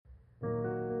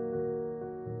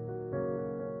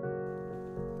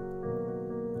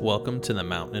Welcome to the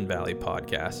Mountain and Valley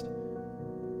Podcast.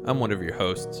 I'm one of your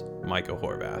hosts, Micah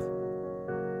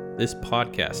Horvath. This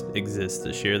podcast exists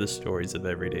to share the stories of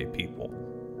everyday people,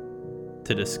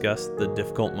 to discuss the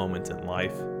difficult moments in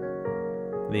life,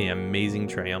 the amazing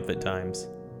triumphant times,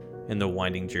 and the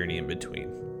winding journey in between.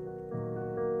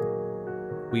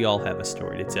 We all have a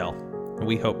story to tell, and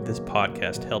we hope this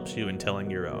podcast helps you in telling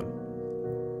your own.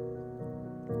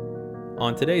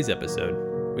 On today's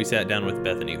episode, we sat down with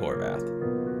Bethany Horvath.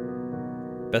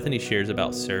 Bethany shares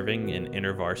about serving in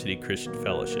InterVarsity Christian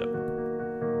Fellowship,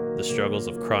 the struggles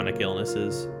of chronic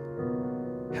illnesses,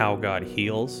 how God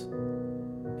heals,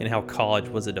 and how college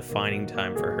was a defining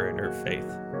time for her in her faith.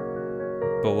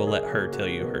 But we'll let her tell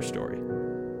you her story.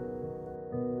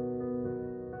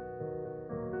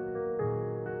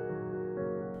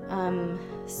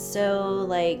 So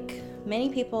like many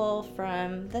people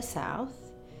from the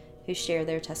South who share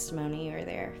their testimony or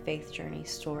their faith journey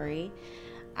story,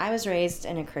 I was raised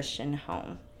in a Christian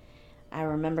home. I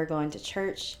remember going to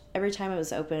church every time it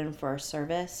was open for a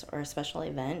service or a special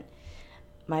event.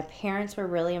 My parents were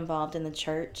really involved in the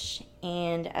church,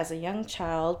 and as a young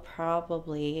child,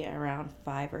 probably around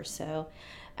 5 or so,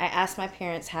 I asked my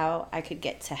parents how I could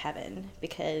get to heaven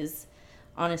because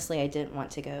honestly, I didn't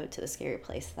want to go to the scary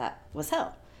place that was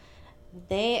hell.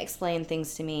 They explained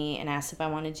things to me and asked if I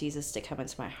wanted Jesus to come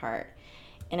into my heart.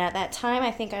 And at that time,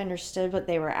 I think I understood what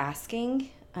they were asking.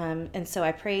 And so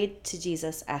I prayed to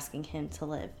Jesus, asking him to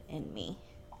live in me.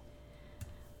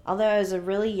 Although I was a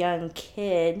really young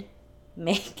kid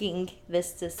making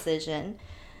this decision,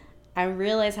 I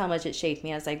realized how much it shaped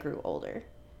me as I grew older.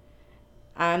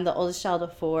 I'm the oldest child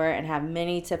of 4 and have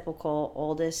many typical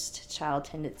oldest child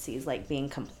tendencies like being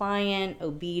compliant,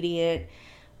 obedient,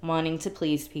 wanting to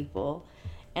please people.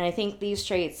 And I think these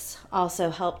traits also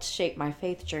helped shape my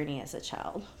faith journey as a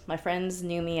child. My friends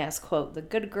knew me as, quote, the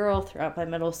good girl throughout my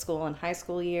middle school and high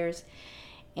school years.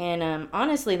 And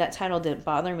honestly, that title didn't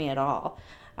bother me at all.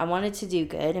 I wanted to do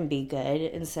good and be good.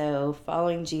 And so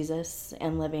following Jesus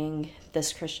and living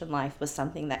this Christian life was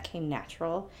something that came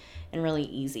natural and really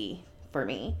easy for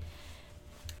me.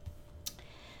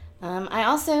 I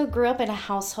also grew up in a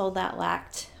household that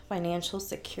lacked financial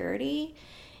security.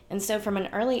 And so from an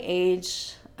early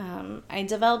age, I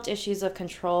developed issues of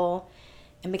control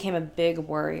and became a big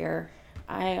worrier.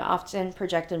 I often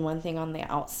projected one thing on the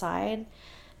outside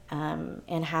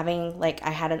and having like I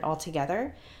had it all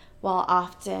together, while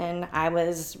often I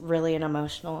was really an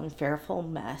emotional and fearful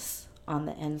mess on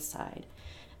the inside.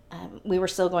 We were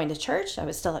still going to church. I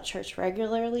was still at church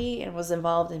regularly and was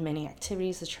involved in many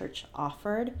activities the church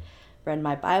offered, read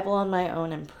my Bible on my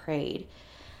own, and prayed.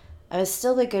 I was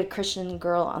still the good Christian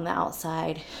girl on the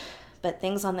outside, but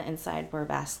things on the inside were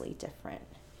vastly different.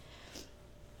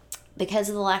 Because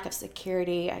of the lack of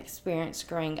security I experienced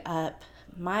growing up,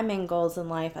 my main goals in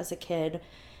life as a kid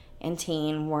and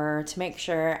teen were to make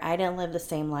sure I didn't live the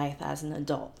same life as an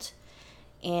adult.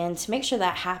 And to make sure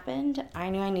that happened,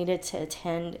 I knew I needed to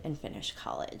attend and finish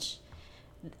college.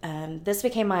 This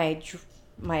became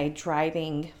my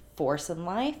driving force in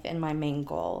life and my main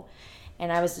goal.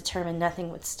 And I was determined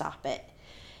nothing would stop it.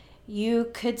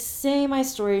 You could say my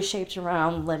story is shaped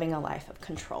around living a life of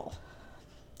control.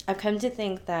 I've come to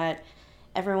think that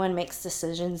everyone makes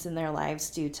decisions in their lives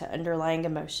due to underlying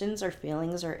emotions or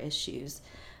feelings or issues,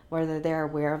 whether they're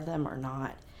aware of them or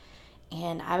not.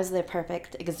 And I was the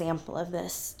perfect example of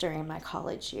this during my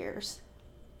college years.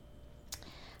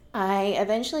 I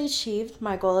eventually achieved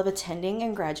my goal of attending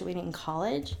and graduating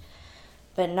college,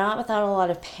 but not without a lot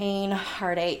of pain,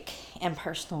 heartache, and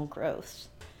personal growth.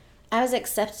 I was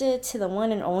accepted to the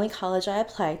one and only college I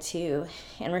applied to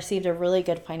and received a really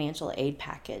good financial aid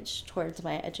package towards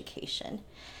my education.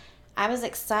 I was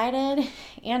excited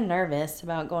and nervous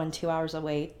about going 2 hours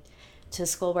away to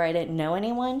school where I didn't know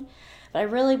anyone, but I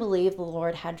really believed the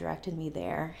Lord had directed me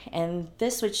there, and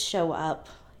this would show up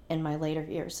in my later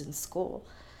years in school.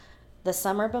 The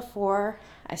summer before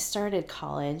I started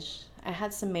college, I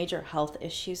had some major health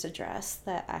issues addressed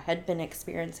that I had been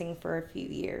experiencing for a few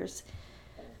years.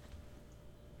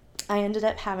 I ended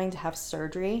up having to have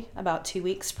surgery about 2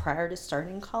 weeks prior to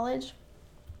starting college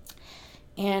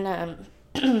and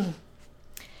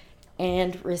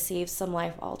and received some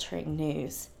life-altering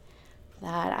news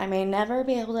that I may never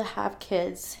be able to have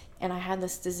kids, and I had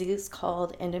this disease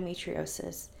called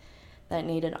endometriosis that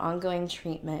needed ongoing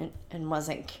treatment and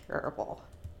wasn't curable.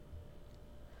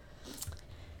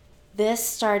 This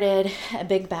started a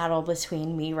big battle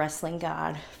between me wrestling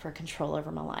God for control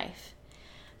over my life.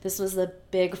 This was the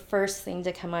big first thing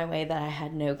to come my way that I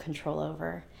had no control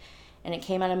over. And it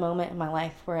came at a moment in my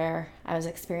life where I was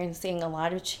experiencing a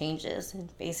lot of changes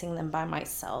and facing them by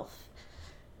myself.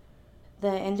 The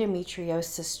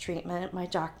endometriosis treatment my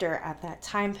doctor at that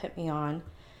time put me on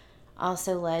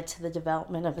also led to the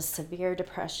development of a severe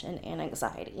depression and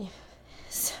anxiety.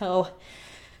 So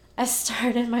I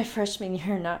started my freshman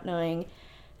year not knowing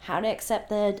how to accept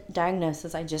the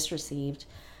diagnosis I just received,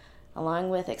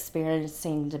 along with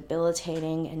experiencing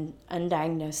debilitating and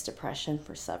undiagnosed depression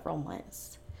for several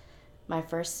months. My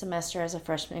first semester as a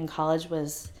freshman in college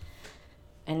was,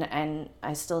 and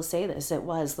I still say this, it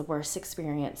was the worst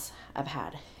experience I've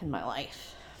had in my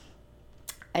life.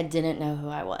 I didn't know who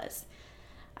I was.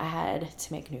 I had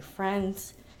to make new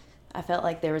friends. I felt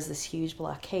like there was this huge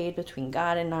blockade between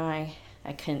God and I.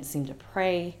 I couldn't seem to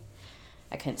pray.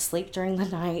 I couldn't sleep during the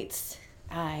nights.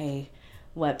 I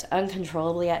wept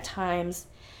uncontrollably at times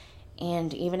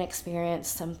and even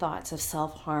experienced some thoughts of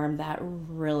self-harm that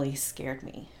really scared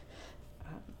me.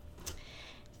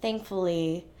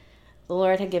 Thankfully, the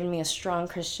Lord had given me a strong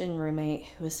Christian roommate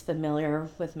who was familiar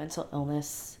with mental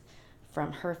illness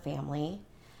from her family.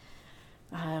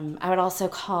 I would also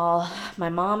call my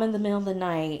mom in the middle of the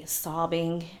night,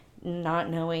 sobbing, not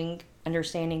knowing,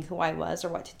 understanding who I was or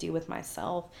what to do with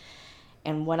myself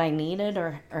and what I needed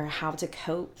or how to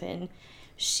cope. And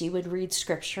she would read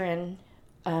scripture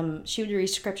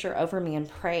over me and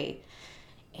pray.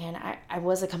 And I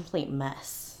was a complete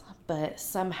mess, but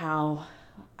somehow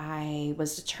I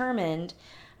was determined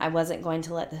I wasn't going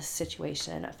to let this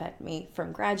situation affect me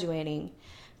from graduating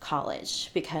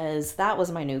college, because that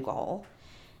was my new goal,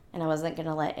 and I wasn't going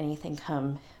to let anything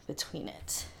come between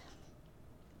it.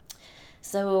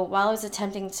 So while I was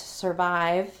attempting to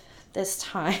survive this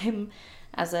time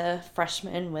as a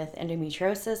freshman with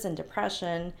endometriosis and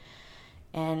depression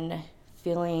and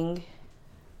feeling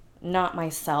not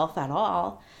myself at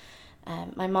all,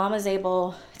 my mom was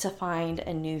able to find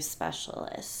a new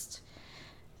specialist.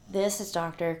 This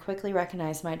doctor quickly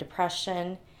recognized my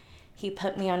depression. He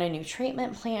put me on a new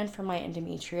treatment plan for my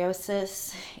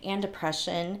endometriosis and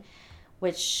depression,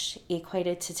 which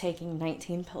equated to taking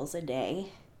 19 pills a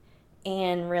day,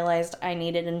 and realized I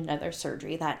needed another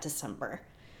surgery that December.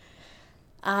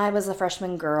 I was a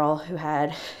freshman girl who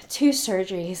had 2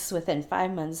 surgeries within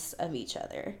 5 months of each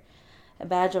other. A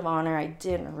badge of honor I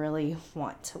didn't really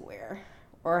want to wear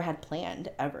or had planned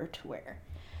ever to wear.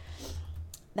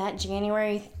 That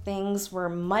January, things were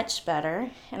much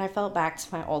better, and I felt back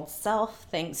to my old self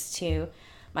thanks to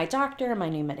my doctor, my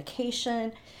new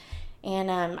medication.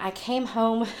 And I came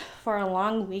home for a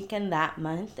long weekend that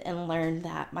month and learned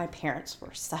that my parents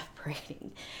were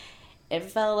separating. It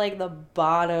felt like the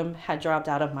bottom had dropped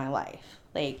out of my life.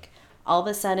 Like, all of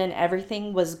a sudden,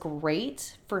 everything was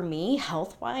great for me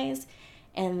health-wise,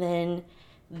 and then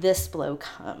this blow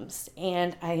comes.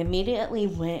 And I immediately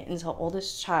went into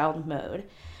oldest child mode,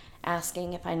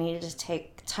 asking if I needed to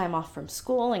take time off from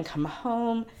school and come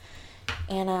home.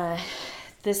 And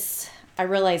I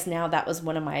realize now that was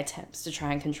one of my attempts to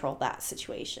try and control that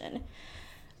situation.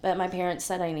 But my parents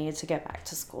said I needed to get back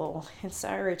to school. And so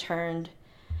I returned,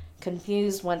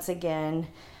 confused once again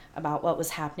about what was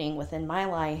happening within my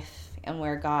life and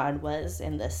where God was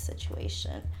in this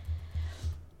situation.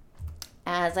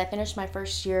 As I finished my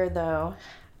first year, though,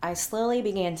 I slowly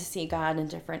began to see God in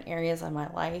different areas of my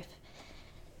life.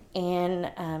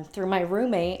 And through my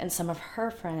roommate and some of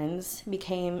her friends,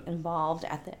 became involved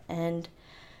at the end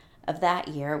of that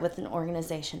year with an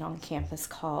organization on campus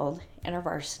called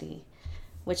InterVarsity,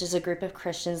 which is a group of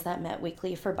Christians that met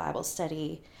weekly for Bible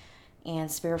study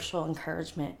and spiritual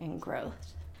encouragement and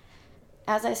growth.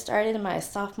 As I started in my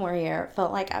sophomore year, it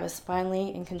felt like I was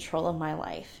finally in control of my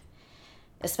life,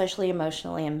 especially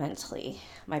emotionally and mentally.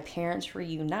 My parents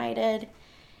reunited,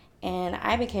 and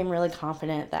I became really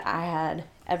confident that I had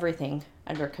everything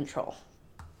under control.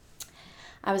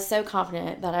 I was so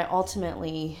confident that I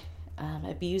ultimately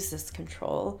abused this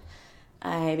control.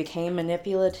 I became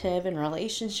manipulative in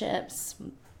relationships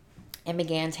and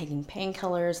began taking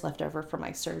painkillers left over from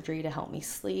my surgery to help me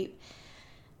sleep.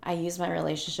 I used my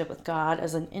relationship with God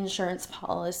as an insurance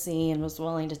policy and was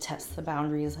willing to test the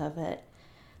boundaries of it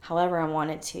however I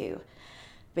wanted to.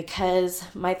 Because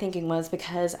my thinking was,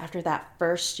 because after that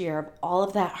first year of all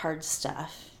of that hard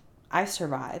stuff, I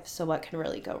survived, so what could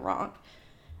really go wrong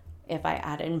if I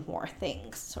added more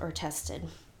things or tested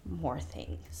more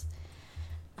things?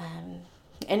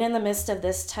 And in the midst of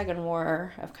this tug and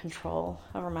war of control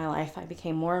over my life, I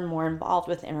became more and more involved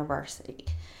with InterVarsity,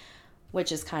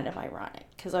 which is kind of ironic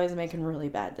because I was making really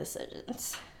bad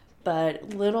decisions.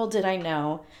 But little did I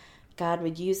know God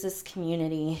would use this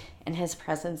community and His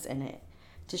presence in it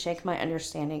to shake my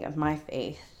understanding of my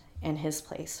faith and His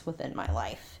place within my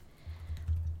life.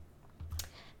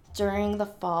 During the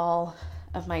fall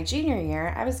of my junior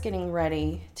year, I was getting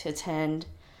ready to attend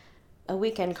a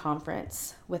weekend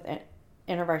conference with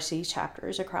InterVarsity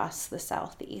chapters across the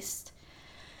Southeast.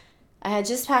 I had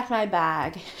just packed my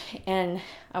bag, and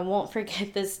I won't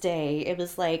forget this day. It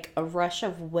was like a rush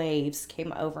of waves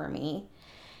came over me,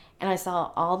 and I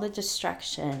saw all the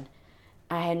destruction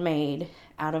I had made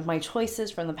out of my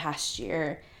choices from the past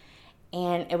year,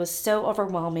 and it was so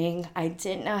overwhelming. I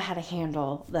didn't know how to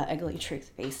handle the ugly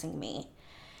truth facing me.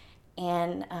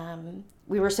 And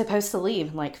we were supposed to leave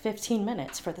in like 15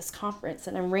 minutes for this conference,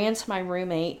 and I ran to my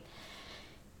roommate,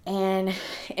 and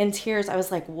in tears I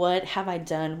was like, what have I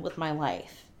done with my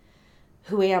life?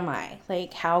 Who am I?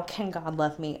 Like, how can God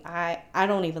love me? I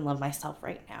don't even love myself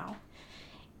right now.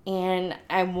 And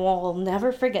I will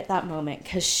never forget that moment,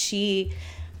 because she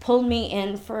pulled me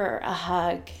in for a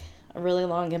hug, a really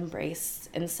long embrace,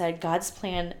 and said, God's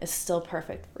plan is still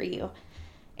perfect for you,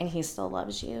 and he still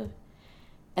loves you.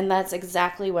 And that's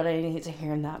exactly what I needed to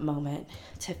hear in that moment,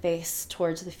 to face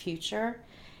towards the future,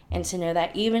 and to know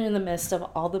that even in the midst of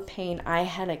all the pain I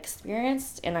had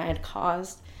experienced and I had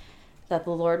caused, that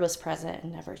the Lord was present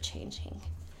and never changing.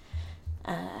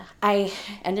 I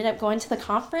ended up going to the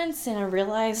conference, and I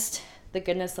realized the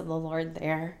goodness of the Lord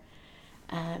there.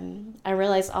 I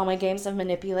realized all my games of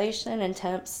manipulation and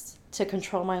attempts to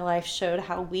control my life showed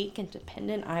how weak and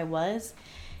dependent I was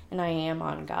and I am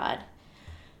on God.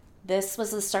 This was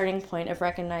the starting point of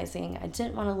recognizing I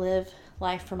didn't want to live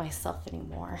life for myself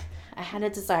anymore. I had a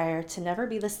desire to never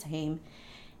be the same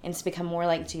and to become more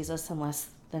like Jesus and less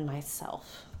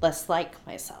like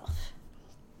myself.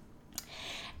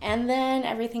 And then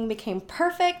everything became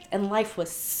perfect and life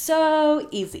was so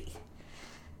easy.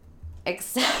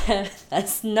 Except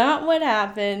that's not what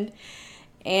happened.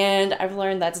 And I've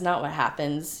learned that's not what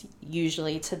happens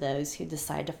usually to those who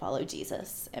decide to follow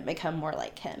Jesus and become more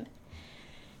like him.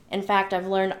 In fact, I've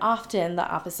learned often the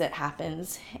opposite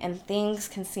happens, and things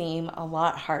can seem a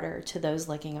lot harder to those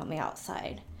looking on the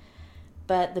outside.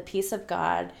 But the peace of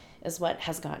God is what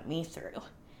has gotten me through.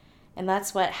 And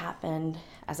that's what happened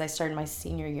as I started my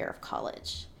senior year of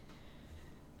college.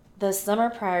 The summer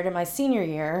prior to my senior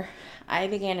year, I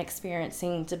began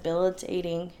experiencing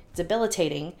debilitating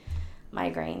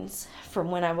migraines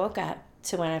from when I woke up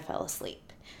to when I fell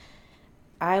asleep.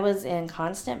 I was in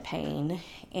constant pain,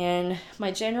 and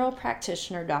my general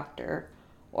practitioner doctor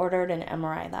ordered an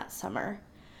MRI that summer.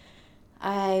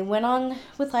 I went on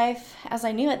with life as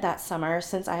I knew it that summer,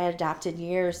 since I had adapted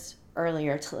years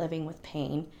earlier to living with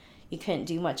pain you couldn't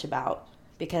do much about,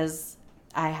 because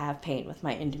I have pain with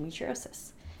my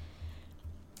endometriosis.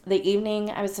 The evening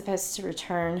I was supposed to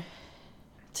return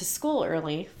to school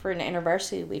early for an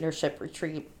InterVarsity leadership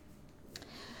retreat,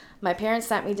 my parents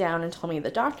sat me down and told me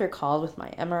the doctor called with my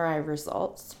MRI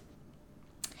results.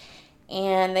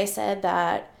 And they said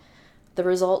that the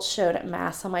results showed a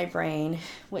mass on my brain,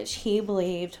 which he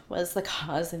believed was the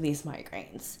cause of these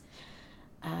migraines.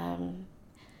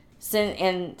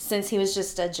 Since he was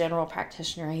just a general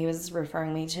practitioner, he was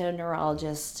referring me to a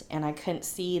neurologist, and I couldn't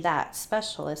see that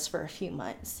specialist for a few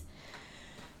months.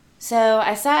 So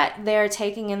I sat there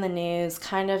taking in the news,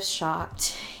 kind of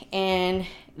shocked, and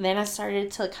then I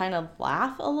started to kind of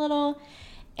laugh a little,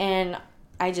 and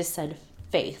I just said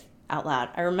faith out loud.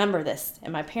 I remember this,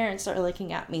 and my parents are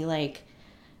looking at me like,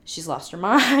 she's lost her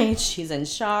mind, she's in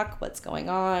shock, what's going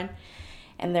on?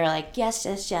 And they're like, yes,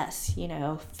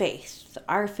 faith.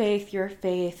 Our faith, your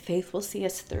faith, faith will see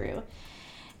us through.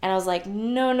 And I was like,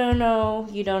 no,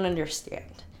 you don't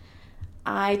understand.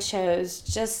 I chose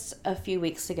just a few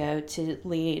weeks ago to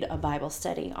lead a Bible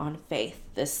study on faith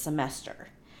this semester.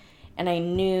 And I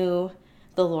knew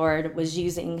the Lord was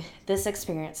using this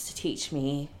experience to teach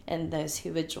me and those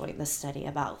who would join the study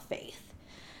about faith.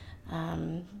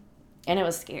 And it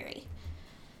was scary.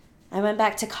 I went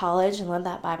back to college and led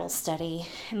that Bible study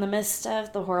in the midst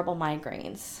of the horrible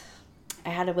migraines.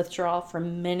 I had to withdraw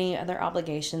from many other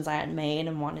obligations I had made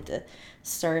and wanted to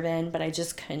serve in, but I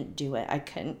just couldn't do it. I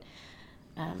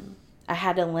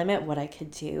had to limit what I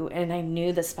could do, and I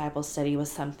knew this Bible study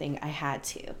was something I had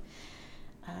to.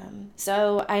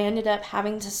 So I ended up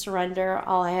having to surrender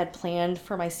all I had planned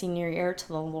for my senior year to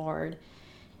the Lord,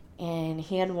 and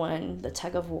he had won the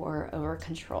tug of war over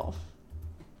control.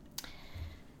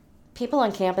 People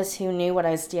on campus who knew what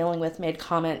I was dealing with made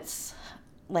comments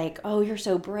like, oh, you're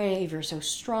so brave, you're so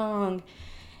strong.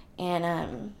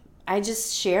 And I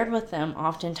just shared with them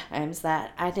oftentimes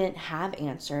that I didn't have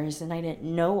answers and I didn't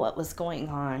know what was going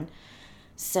on.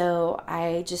 So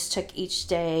I just took each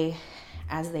day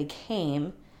as they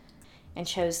came and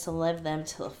chose to live them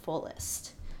to the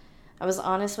fullest. I was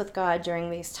honest with God during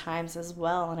these times as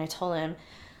well, and I told him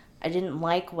I didn't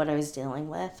like what I was dealing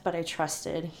with, but I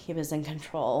trusted he was in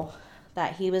control,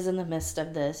 that he was in the midst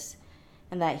of this,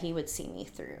 and that he would see me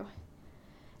through.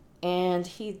 And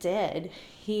he did.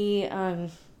 He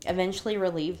eventually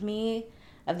relieved me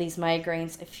of these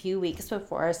migraines a few weeks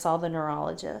before I saw the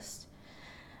neurologist.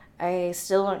 I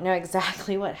still don't know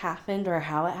exactly what happened or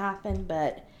how it happened,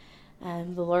 but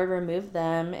the Lord removed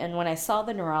them. And when I saw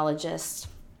the neurologist,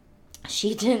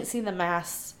 she didn't see the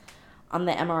mass on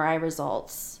the MRI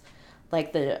results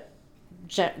like the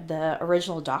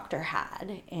original doctor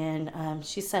had. And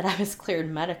she said I was cleared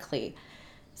medically.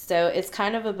 So it's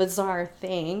kind of a bizarre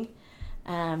thing,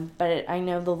 but I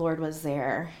know the Lord was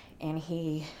there, and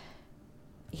he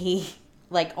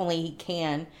like only he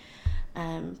can,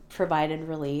 provided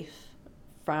relief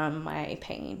from my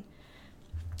pain.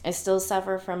 I still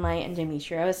suffer from my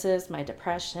endometriosis, my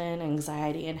depression,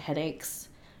 anxiety, and headaches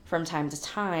from time to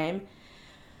time.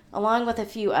 Along with a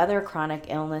few other chronic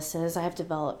illnesses I have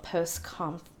developed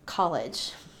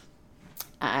post-college.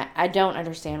 I don't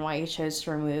understand why he chose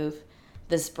to remove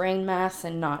this brain mass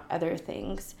and not other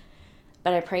things,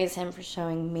 but I praise him for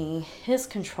showing me his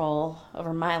control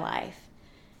over my life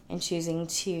and choosing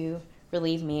to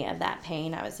relieve me of that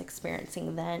pain I was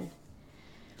experiencing then.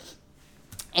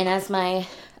 And as my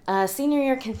senior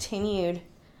year continued,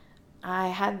 I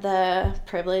had the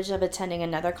privilege of attending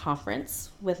another conference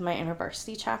with my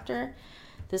InterVarsity chapter.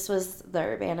 This was the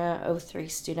Urbana 03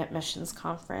 Student Missions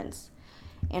Conference.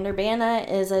 And Urbana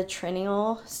is a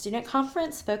triennial student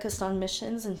conference focused on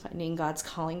missions and finding God's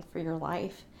calling for your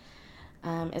life.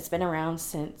 It's been around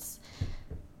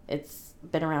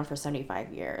for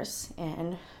 75 years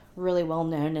and really well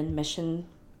known in mission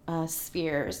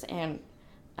spheres and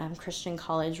Christian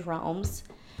college realms.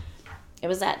 It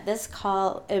was at this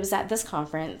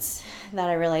conference that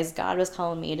I realized God was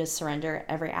calling me to surrender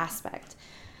every aspect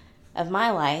of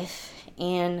my life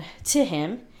and to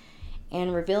him,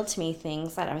 and revealed to me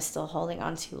things that I was still holding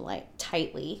on to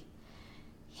tightly.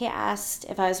 He asked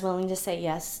if I was willing to say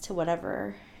yes to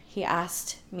whatever he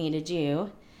asked me to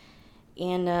do.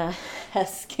 And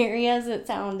as scary as it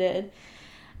sounded,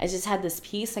 I just had this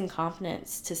peace and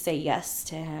confidence to say yes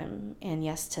to him and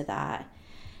yes to that.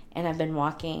 And I've been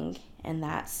walking in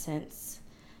that since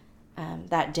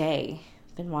that day.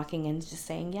 Been walking into just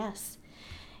saying yes.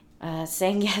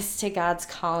 Saying yes to God's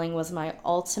calling was my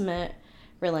ultimate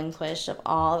relinquish of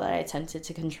all that I attempted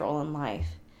to control in life.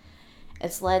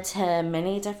 It's led to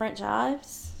many different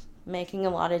jobs, making a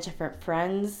lot of different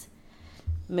friends,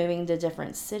 moving to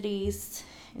different cities,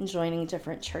 and joining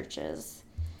different churches.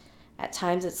 At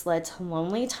times it's led to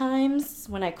lonely times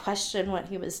when I questioned what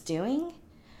he was doing,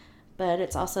 but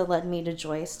it's also led me to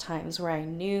joyous times where I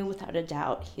knew without a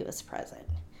doubt he was present.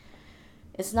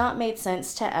 It's not made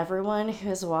sense to everyone who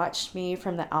has watched me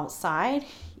from the outside,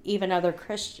 even other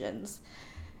Christians.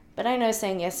 But I know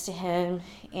saying yes to him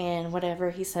and whatever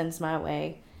he sends my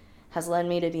way has led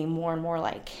me to be more and more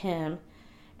like him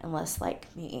and less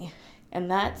like me. And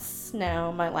that's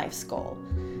now my life's goal,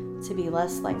 to be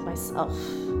less like myself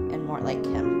and more like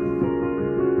him.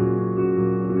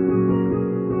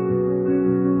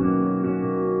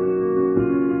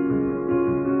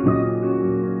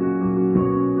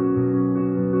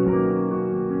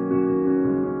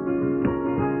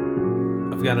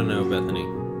 I've got to know, Bethany,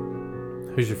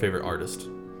 who's your favorite artist?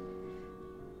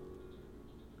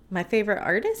 My favorite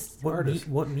artist?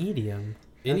 What medium?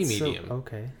 Any That's medium.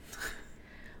 Okay.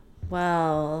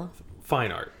 Well,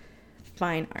 Fine art.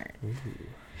 fine art. Ooh.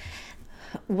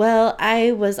 Well,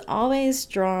 I was always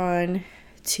drawn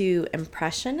to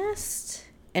Impressionist.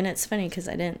 And it's funny because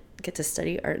I didn't get to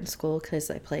study art in school because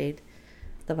I played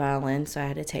the violin, so I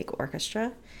had to take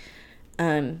orchestra.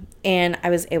 And I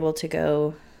was able to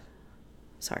go...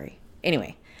 I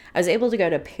was able to go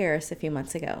to Paris a few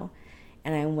months ago,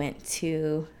 and I went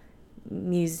to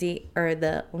the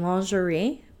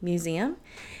Lingerie Museum,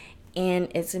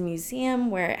 and it's a museum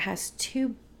where it has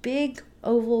two big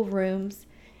oval rooms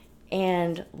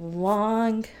and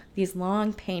these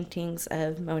long paintings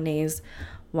of Monet's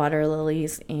water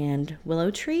lilies and willow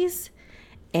trees,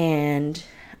 and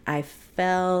I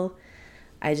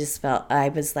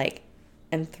was like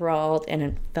enthralled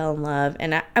and fell in love.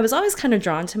 And I was always kind of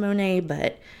drawn to Monet,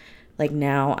 but like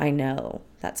now I know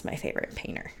that's my favorite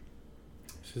painter.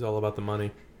 She's all about the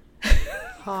money.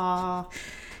 Ha.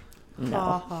 No.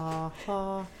 Ha ha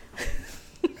ha.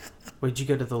 Wait, did you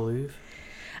go to the Louvre?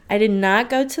 I did not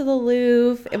go to the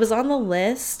Louvre. It was on the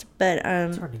list, but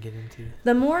It's hard to get into.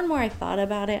 the more and more I thought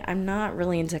about it, I'm not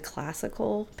really into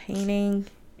classical painting,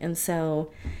 and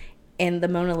the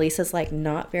Mona Lisa's like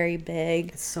not very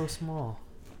big. It's so small.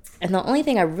 And the only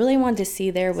thing I really wanted to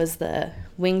see there was the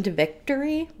Winged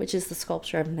Victory, which is the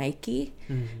sculpture of Nike.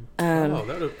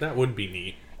 Mm-hmm. That would be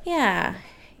neat. Yeah.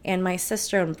 And my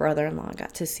sister and brother-in-law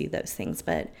got to see those things.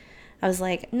 But I was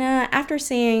like, nah, after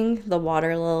seeing the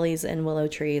water lilies and willow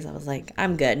trees, I was like,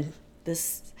 I'm good.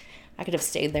 I could have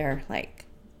stayed there like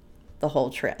the whole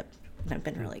trip. And I've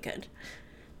been really good.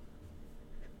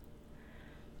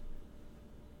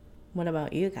 What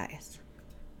about you guys?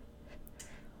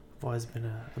 I've always been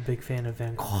a big fan of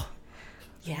Van Gogh.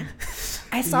 Yeah.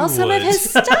 I saw You some would. of his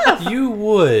stuff. You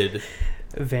would.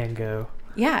 Van Gogh.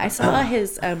 Yeah, I saw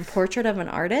his portrait of an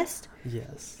artist.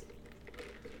 Yes.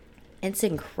 It's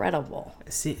incredible.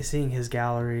 Seeing his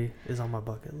gallery is on my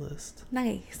bucket list.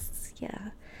 Nice. Yeah.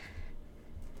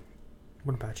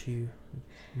 What about you,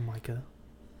 Micah?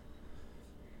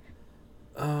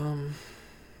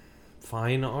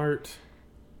 Fine art.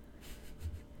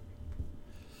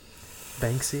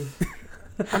 Banksy?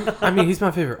 I mean, he's my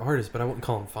favorite artist, but I wouldn't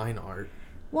call him fine art.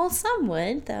 Well, some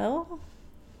would, though.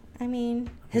 I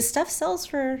mean, his stuff sells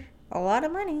for a lot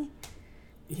of money.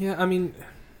 Yeah, I mean,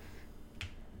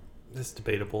 it's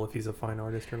debatable if he's a fine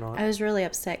artist or not. I was really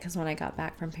upset because when I got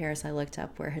back from Paris, I looked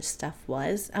up where his stuff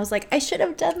was. I was like, I should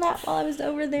have done that while I was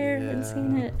over there and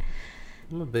seen it.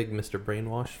 I'm a big Mr.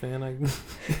 Brainwash fan.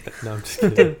 No, I'm just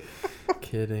kidding.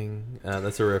 Kidding.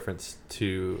 That's a reference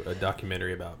to a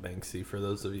documentary about Banksy, for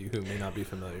those of you who may not be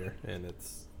familiar, and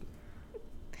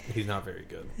he's not very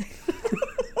good.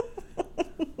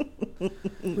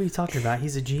 What are you talking about?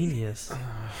 He's a genius.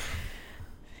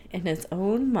 In his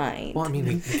own mind. Well, I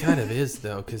mean, he kind of is,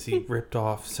 though, because he ripped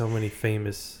off so many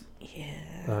famous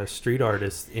street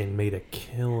artists and made a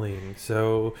killing.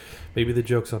 So maybe the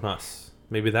joke's on us.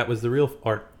 Maybe that was the real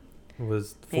art. It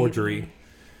was forgery.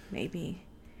 Maybe.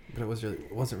 But it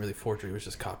wasn't really forgery. It was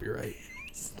just copyright.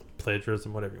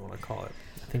 Plagiarism, whatever you want to call it.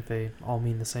 I think they all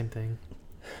mean the same thing.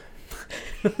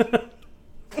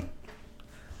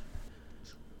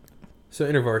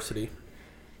 So InterVarsity.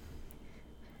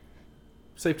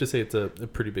 Safe to say it's a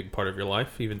pretty big part of your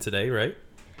life, even today, right?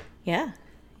 Yeah.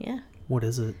 What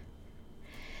is it?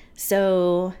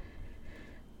 So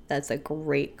that's a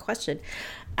great question.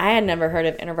 I had never heard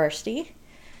of InterVarsity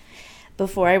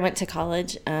before I went to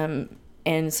college.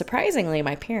 And surprisingly,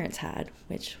 my parents had,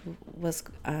 which was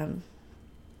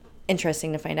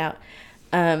interesting to find out.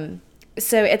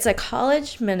 So it's a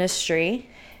college ministry.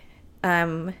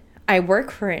 I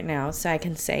work for it now, so I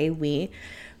can say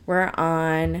we're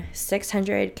on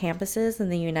 600 campuses in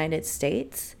the United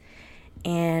States.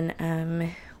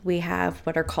 And we have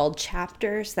what are called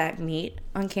chapters that meet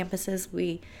on campuses.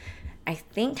 We, I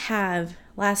think, have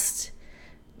last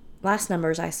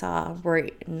numbers I saw were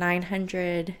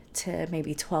 900 to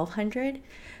maybe 1,200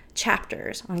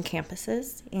 chapters on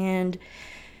campuses. And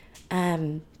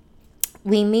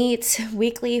we meet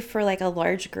weekly for like a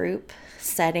large group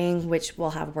setting, which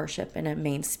will have worship and a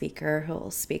main speaker who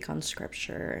will speak on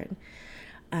scripture.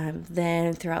 And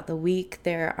then throughout the week,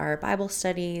 there are Bible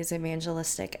studies,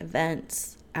 evangelistic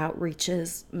events,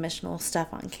 outreaches, missional stuff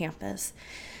on campus.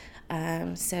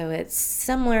 So it's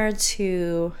similar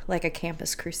to like a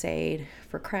campus crusade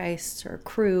for Christ or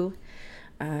Cru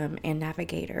and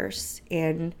Navigators.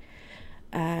 And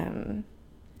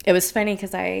it was funny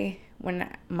because when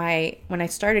I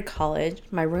started college,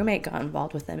 my roommate got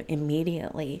involved with them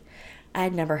immediately. I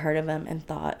had never heard of them and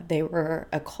thought they were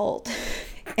a cult.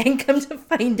 And come to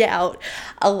find out,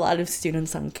 a lot of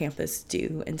students on campus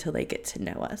do until they get to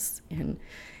know us and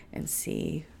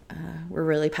see. We're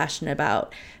really passionate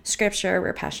about scripture.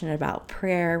 We're passionate about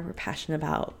prayer. We're passionate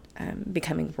about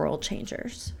becoming world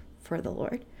changers for the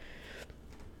Lord.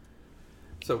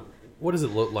 So what does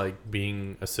it look like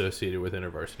being associated with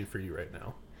InterVarsity for you right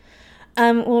now?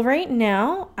 Well, right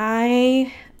now,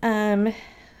 I'm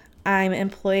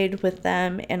employed with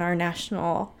them in our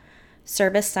National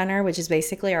Service Center, which is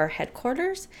basically our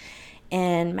headquarters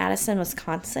in Madison,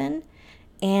 Wisconsin.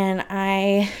 And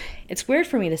it's weird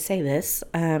for me to say this,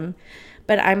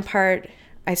 but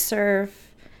I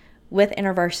serve with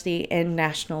InterVarsity in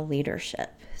national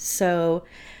leadership. So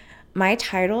my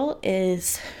title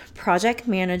is project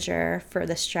manager for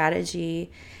the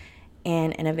strategy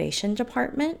and innovation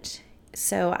department.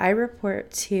 So I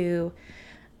report to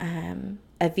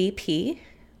a VP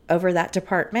over that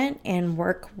department and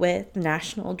work with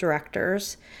national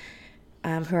directors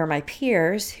who are my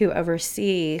peers who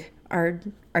oversee our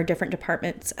different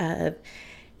departments of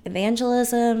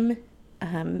evangelism,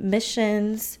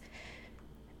 missions,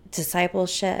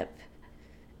 discipleship,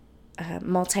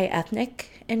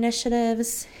 multi-ethnic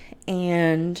initiatives,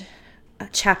 and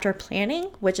chapter planning,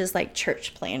 which is like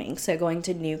church planning. So going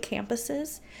to new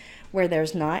campuses where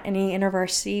there's not any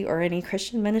InterVarsity or any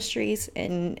Christian ministries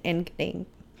and getting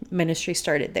ministry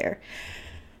started there.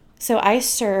 So I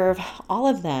serve all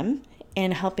of them,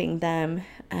 and helping them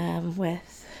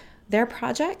with their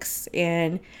projects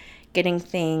and getting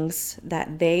things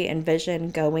that they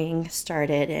envision going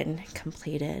started and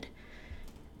completed.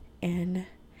 And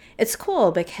it's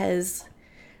cool because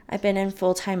I've been in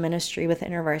full-time ministry with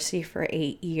InterVarsity for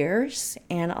 8 years,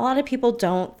 and a lot of people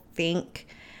don't think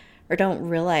or don't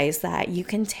realize that you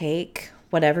can take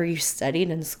whatever you studied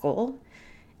in school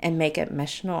and make it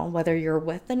missional, whether you're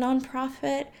with a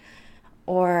nonprofit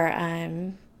or, at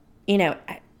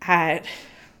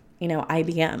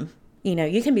IBM.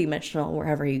 You can be missional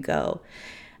wherever you go.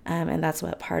 And that's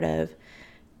what part of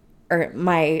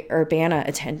my Urbana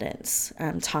attendance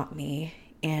taught me.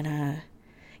 And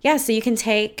so you can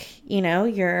take,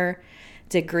 your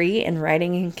degree in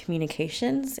writing and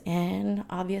communications and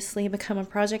obviously become a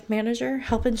project manager,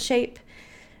 helping shape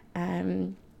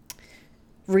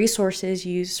resources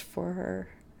used for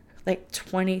like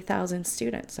 20,000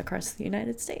 students across the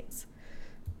United States.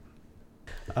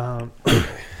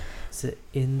 Is it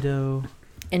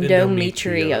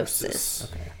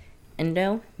Endometriosis. Okay.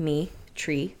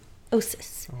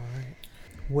 Endometriosis. All right.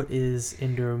 What is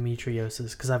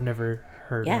endometriosis? Because I've never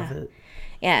heard of it.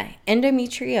 Yeah.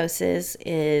 Endometriosis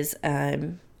is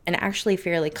an actually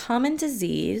fairly common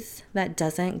disease that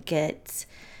doesn't get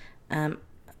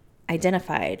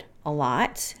identified a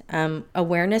lot.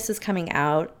 Awareness is coming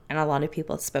out, and a lot of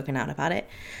people have spoken out about it.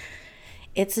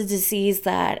 It's a disease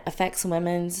that affects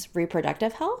women's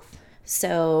reproductive health.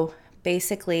 So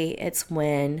basically, it's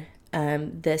when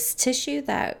this tissue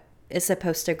that is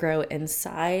supposed to grow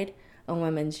inside a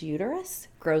woman's uterus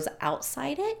grows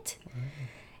outside it.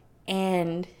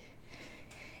 And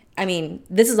I mean,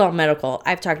 this is all medical.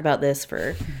 I've talked about this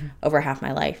for over half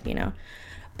my life, and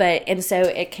so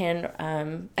it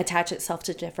can attach itself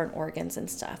to different organs and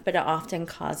stuff, but it often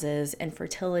causes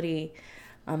infertility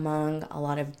among a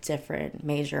lot of different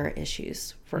major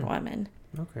issues for women.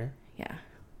 Okay. Yeah.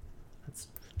 That's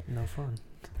no fun.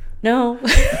 No,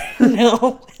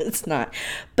 no, it's not.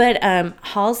 But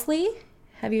Halsey,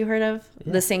 have you heard of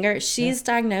the singer? She's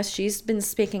diagnosed. She's been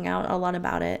speaking out a lot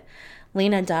about it.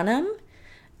 Lena Dunham,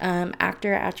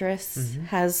 actress,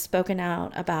 has spoken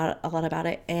out about a lot about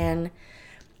it. And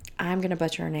I'm going to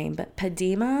butcher her name, but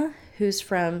Padima,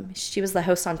 she was the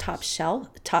host on Top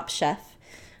Chef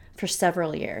for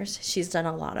several years. She's done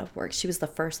a lot of work. She was the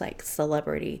first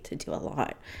celebrity to do a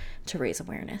lot to raise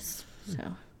awareness.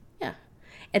 So, yeah,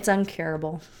 it's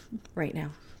uncurable right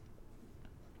now.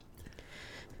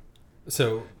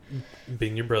 So,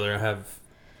 being your brother, I have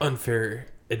unfair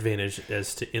advantage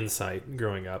as to insight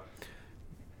growing up.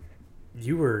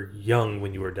 You were young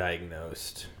when you were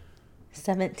diagnosed.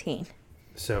 17.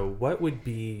 So what would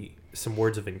be some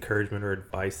words of encouragement or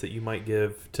advice that you might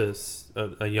give to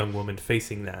a young woman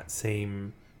facing that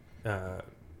same,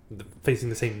 facing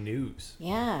the same news?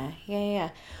 Yeah.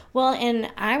 Well,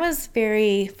 and I was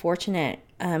very fortunate.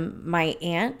 My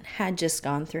aunt had just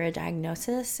gone through a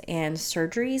diagnosis and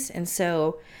surgeries. And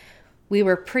so we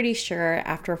were pretty sure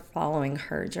after following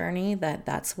her journey that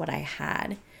that's what I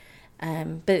had.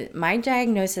 But my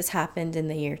diagnosis happened in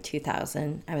the year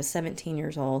 2000. I was 17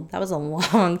 years old. That was a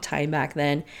long time back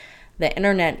then. The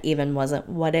internet even wasn't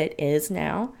what it is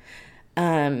now.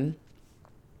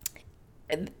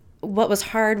 What was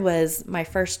hard was my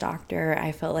first doctor,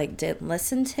 I felt like didn't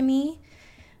listen to me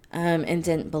and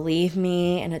didn't believe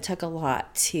me. And it took a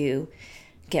lot to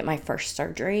get my first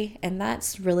surgery. And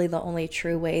that's really the only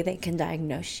true way they can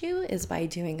diagnose you is by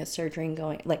doing a surgery and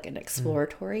going like an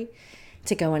exploratory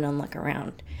to go in and look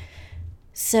around.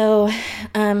 So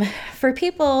for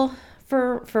people,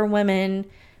 for women,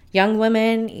 young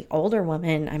women, older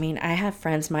women, I mean, I have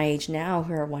friends my age now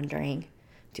who are wondering,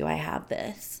 do I have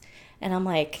this? And I'm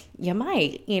like, you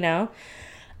might,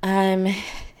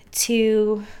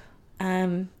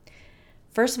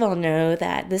 first of all, know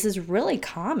that this is really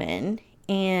common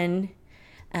and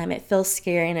it feels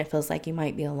scary and it feels like you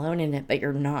might be alone in it, but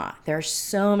you're not. There are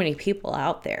so many people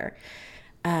out there.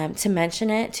 To mention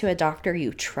it to a doctor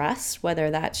you trust, whether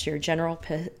that's your general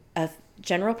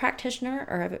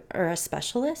practitioner or a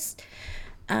specialist,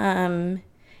 and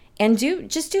do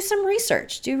some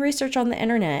research. Do research on the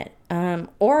internet,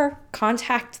 or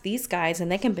contact these guys,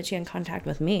 and they can put you in contact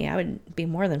with me. I would be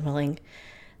more than willing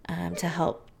to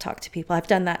help talk to people. I've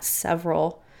done that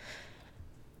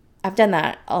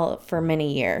for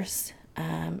many years,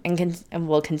 and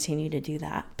will continue to do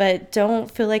that. But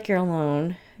don't feel like you're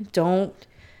alone.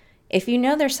 If you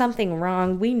know there's something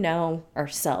wrong, we know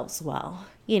ourselves well,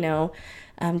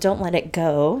 don't let it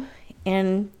go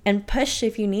and push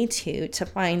if you need to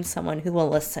find someone who will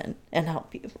listen and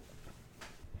help you.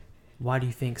 Why do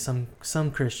you think some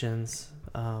Christians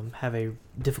have a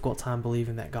difficult time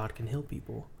believing that God can heal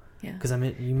people. Yeah. Because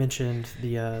you mentioned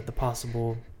the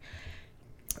possible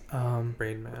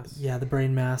Brain mass. Yeah, the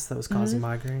brain mass that was causing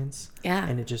migraines. Yeah.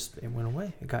 And it went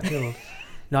away. It got healed.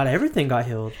 Not everything got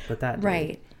healed, but that did.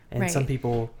 Right. And some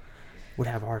people would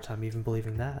have a hard time even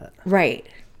believing that. Right.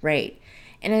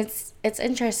 And it's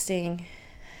interesting.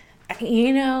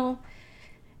 You know,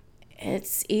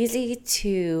 it's easy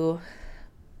to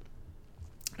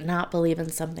not believe in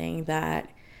something that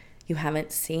you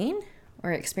haven't seen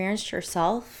or experienced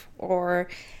yourself, or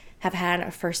have had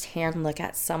a firsthand look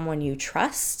at someone you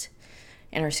trust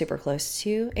and are super close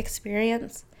to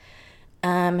experience.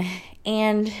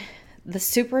 And the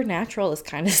supernatural is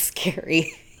kind of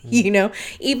scary, you know,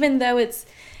 even though it's,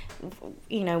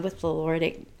 you know, with the Lord,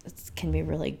 it can be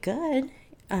really good.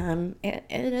 It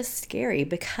is scary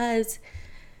because,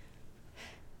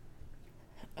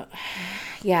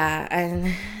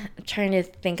 I'm trying to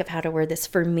think of how to word this.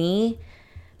 For me,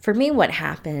 what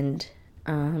happened,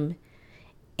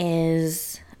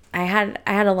 is I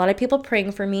had a lot of people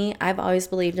praying for me. I've always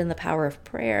believed in the power of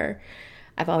prayer.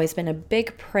 I've always been a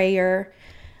big prayer.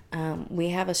 We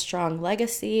have a strong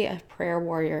legacy of prayer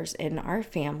warriors in our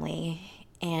family.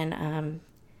 And,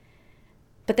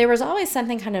 but there was always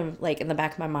something kind of like in the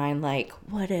back of my mind, like,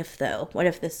 what if though? What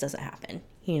if this doesn't happen?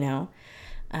 You know?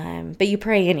 But you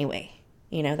pray anyway.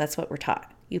 You know, that's what we're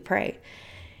taught. You pray.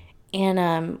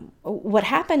 And what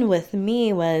happened with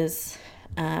me was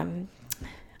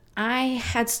I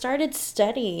had started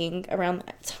studying around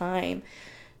that time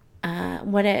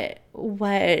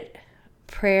what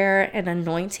prayer and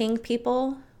anointing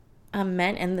people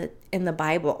meant in the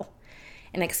Bible,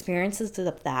 and experiences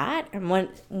of that, and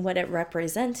what it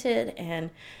represented, and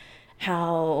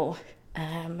how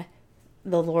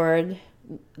the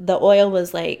oil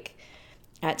was like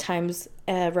at times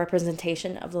a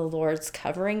representation of the Lord's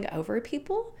covering over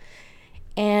people.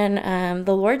 And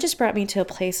the Lord just brought me to a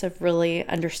place of really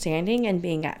understanding and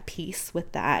being at peace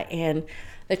with that. And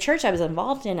the church I was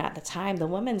involved in at the time, the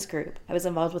women's group, I was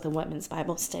involved with a women's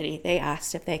Bible study. They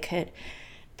asked if they could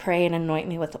pray and anoint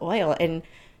me with oil. And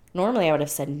normally I would have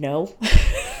said no.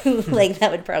 Like,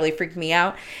 that would probably freak me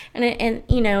out. And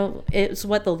you know, it was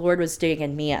what the Lord was doing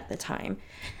in me at the time.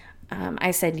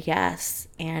 I said yes.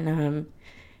 And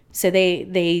so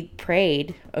they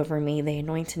prayed over me, they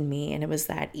anointed me, and it was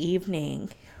that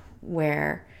evening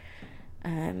where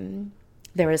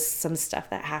there was some stuff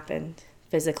that happened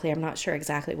physically. I'm not sure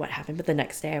exactly what happened, but the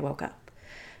next day I woke up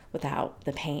without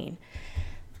the pain.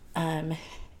 I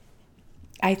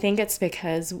think it's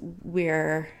because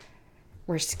we're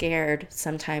scared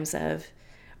sometimes of,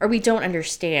 or we don't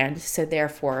understand, so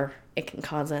therefore it can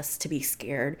cause us to be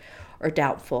scared or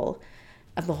doubtful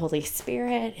of the Holy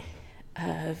Spirit,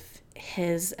 of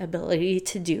his ability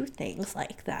to do things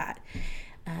like that.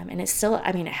 And it's still,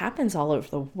 I mean, it happens all over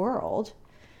the world,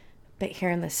 but here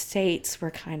in the States,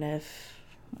 we're kind of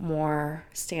more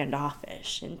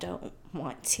standoffish and don't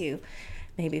want to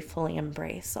maybe fully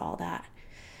embrace all that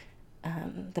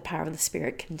the power of the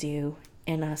Spirit can do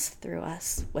in us, through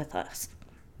us, with us.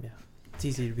 Yeah. It's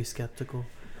easy to be skeptical.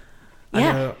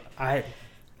 Yeah. I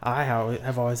know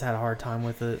have always had a hard time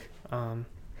with it.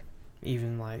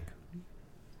 Even like,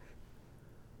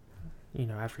 you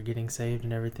know, after getting saved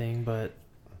and everything, but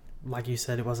like you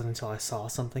said, it wasn't until I saw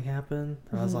something happen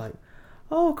that I was like,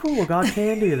 oh, cool, God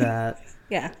can do that.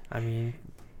 Yeah. I mean,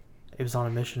 it was on a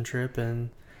mission trip, and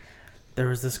there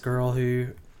was this girl who,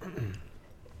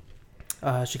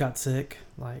 she got sick.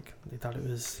 Like, they thought it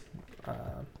was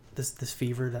this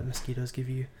fever that mosquitoes give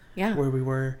you. Yeah. Where we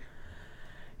were,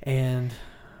 and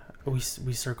we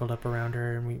circled up around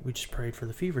her, and we just prayed for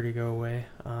the fever to go away.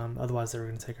 Otherwise, they were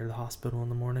going to take her to the hospital in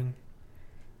the morning.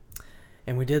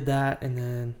 And we did that, and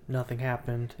then nothing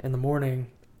happened. In the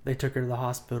morning, they took her to the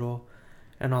hospital,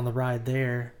 and on the ride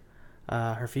there,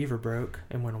 her fever broke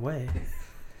and went away.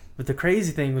 But the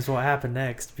crazy thing was what happened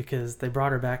next, because they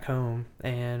brought her back home,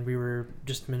 and we were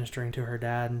just ministering to her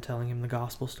dad and telling him the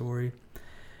gospel story.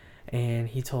 And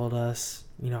he told us,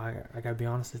 you know, I gotta be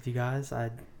honest with you guys,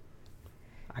 I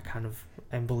kind of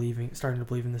am starting to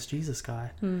believe in this Jesus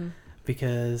guy,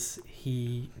 because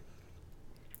he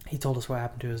told us what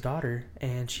happened to his daughter,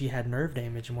 and she had nerve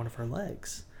damage in one of her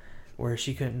legs, where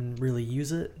she couldn't really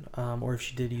use it, or if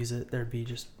she did use it, there'd be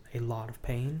just a lot of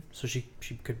pain. So she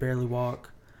could barely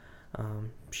walk.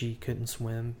 She couldn't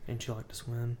swim, and she liked to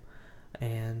swim.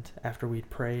 And after we'd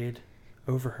prayed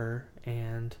over her,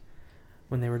 and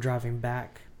when they were driving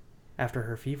back after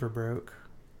her fever broke,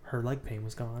 her leg pain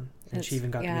was gone, and she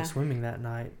even got to go swimming that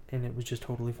night, and it was just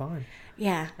totally fine.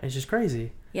 Yeah. It's just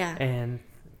crazy. Yeah. And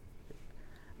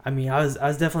I mean, I was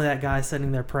definitely that guy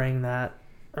sitting there praying that,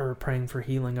 or praying for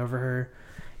healing over her,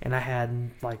 and I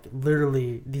had like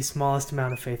literally the smallest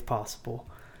amount of faith possible.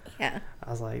 Yeah. I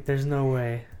was like, there's no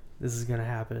way this is gonna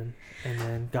happen, and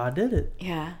then God did it.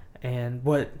 Yeah. And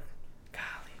what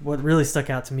really stuck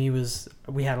out to me was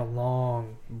we had a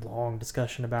long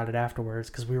discussion about it afterwards,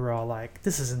 because we were all like,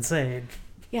 this is insane.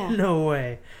 Yeah. No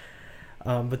way.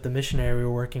 But the missionary we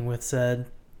were working with said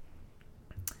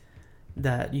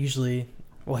that usually,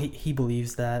 well, he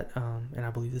believes that, and I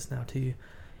believe this now too,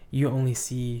 you only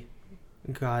see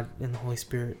God and the Holy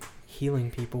Spirit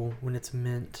healing people when it's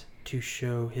meant to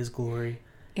show his glory.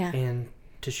 Yeah. And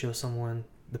to show someone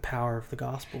the power of the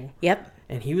gospel. Yep.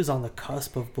 And he was on the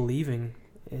cusp of believing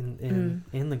in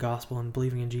the gospel and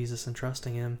believing in Jesus and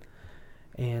trusting him.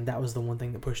 And that was the one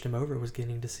thing that pushed him over, was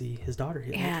getting to see his daughter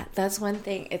healed. Yeah, that's one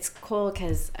thing. It's cool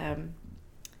because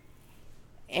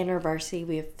in our varsity,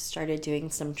 we've started doing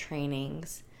some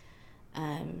trainings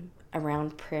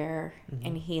around prayer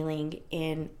and healing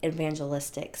in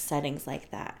evangelistic settings like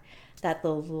that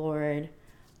the Lord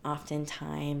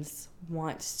oftentimes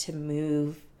wants to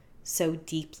move so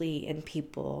deeply in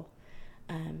people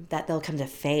that they'll come to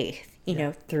faith, you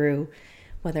know, through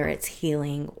whether it's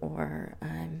healing or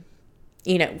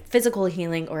physical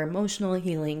healing or emotional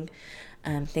healing,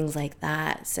 things like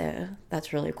that. So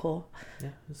that's really cool. Yeah,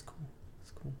 it's cool.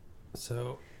 It's cool.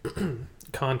 So,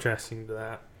 contrasting to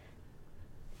that,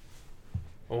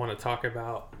 I want to talk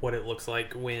about what it looks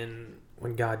like when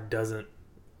God doesn't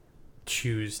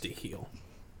choose to heal.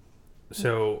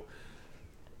 So,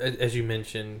 as you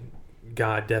mentioned,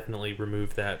 God definitely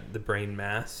removed the brain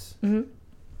mass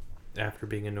after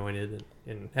being anointed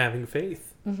and having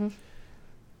faith. Mm-hmm.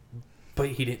 But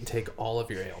he didn't take all of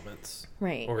your ailments,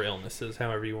 right, or illnesses,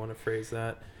 however you want to phrase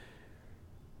that.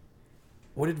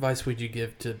 What advice would you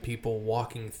give to people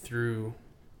walking through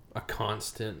a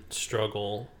constant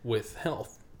struggle with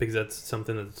health? Because that's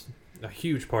something that's a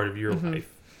huge part of your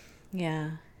life.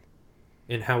 Yeah.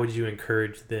 And how would you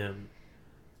encourage them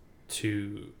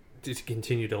to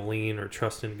continue to lean or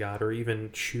trust in God, or even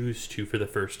choose to for the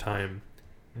first time,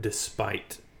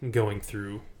 despite going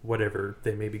through whatever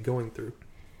they may be going through?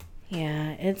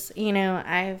 Yeah, it's,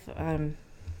 I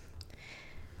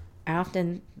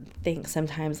often think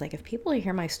sometimes, like, if people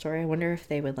hear my story, I wonder if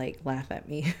they would, like, laugh at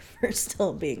me for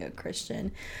still being a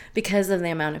Christian, because of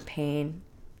the amount of pain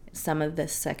some of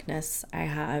this sickness I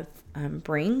have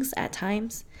brings at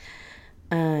times.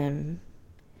 And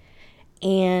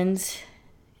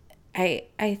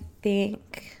I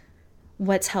think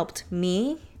what's helped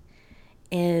me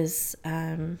is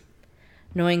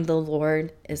knowing the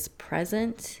Lord is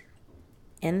present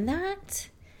in that.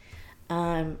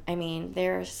 I mean,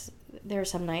 there are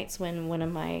some nights when one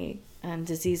of my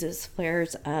diseases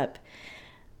flares up.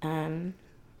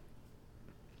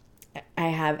 I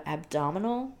have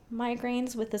abdominal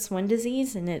migraines with this one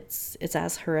disease, and it's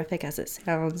as horrific as it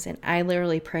sounds. And I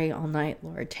literally pray all night,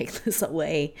 Lord, take this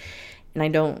away. And I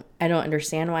don't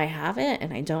understand why I have it,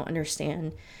 and I don't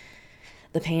understand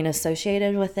the pain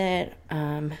associated with it.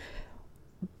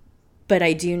 But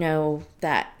I do know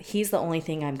that he's the only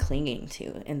thing I'm clinging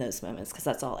to in those moments, because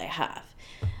that's all I have.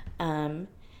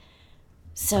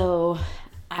 So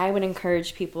I would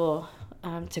encourage people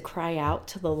to cry out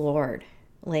to the Lord.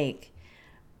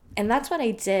 And that's what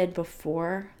I did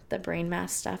before the brain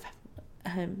mass stuff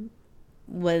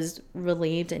was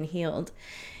relieved and healed,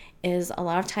 is a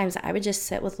lot of times I would just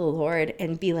sit with the Lord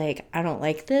and be like, I don't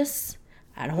like this.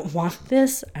 I don't want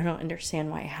this. I don't understand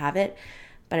why I have it,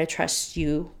 but I trust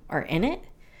you are in it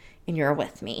and you're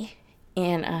with me.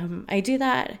 And I do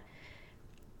that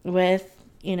with,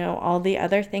 all the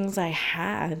other things I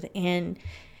have. And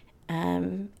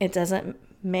it doesn't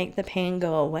make the pain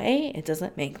go away. It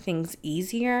doesn't make things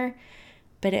easier,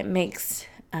 but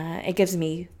it gives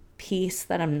me peace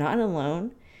that I'm not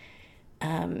alone.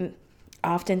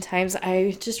 Oftentimes,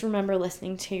 I just remember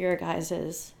listening to your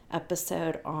guys'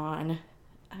 episode on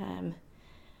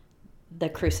the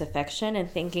crucifixion and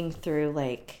thinking through,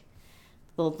 like,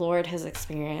 the Lord has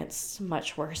experienced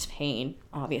much worse pain,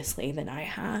 obviously, than I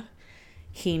have.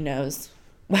 He knows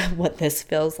what this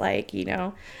feels like,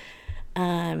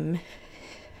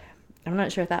 I'm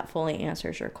not sure if that fully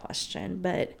answers your question,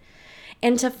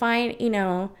 and to find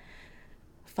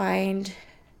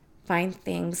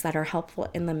things that are helpful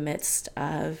in the midst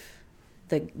of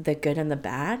the good and the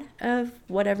bad of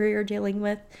whatever you're dealing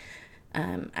with.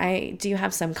 I do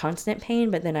have some constant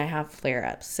pain, but then I have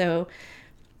flare-ups. So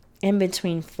in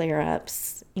between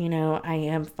flare-ups, I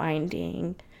am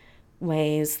finding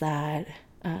ways that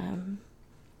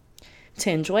to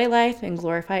enjoy life and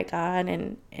glorify God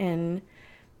and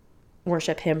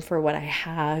worship him for what I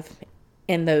have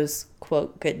in those,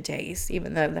 quote, good days,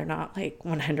 even though they're not like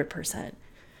 100%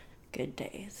 good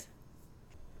days.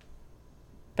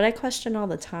 But I question all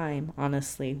the time,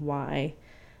 honestly, why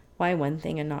one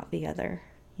thing and not the other,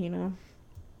 you know?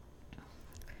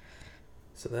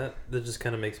 So that just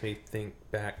kind of makes me think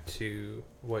back to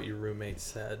what your roommate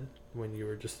said when you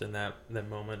were just in that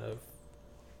moment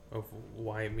of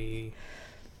why me,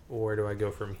 or where do I go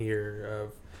from here,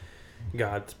 of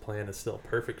God's plan is still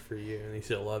perfect for you and he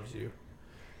still loves you.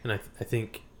 And I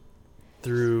think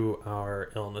through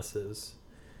our illnesses,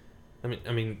 I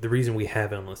mean the reason we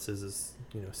have illnesses is,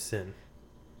 sin,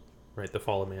 right? The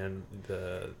fall of man,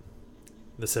 the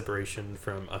separation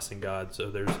from us and God.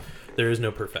 So there is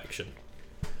no perfection.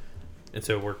 And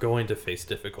so we're going to face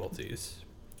difficulties.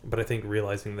 But I think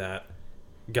realizing that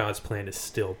God's plan is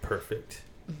still perfect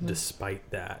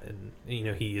despite that. And,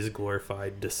 he is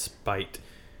glorified despite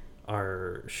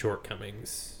our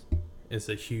shortcomings is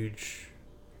a huge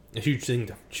thing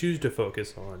to choose to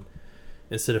focus on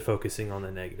instead of focusing on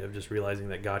the negative. Just realizing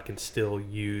that God can still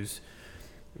use,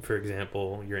 for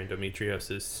example, your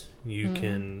endometriosis. You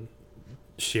can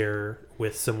share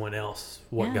with someone else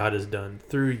what God has done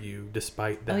through you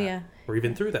despite that, or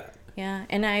even through that. Yeah,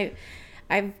 and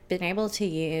I've been able to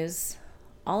use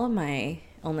all of my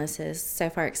illnesses so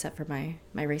far, except for my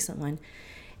recent one.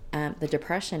 The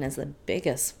depression is the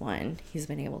biggest one he's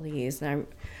been able to use. And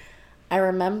I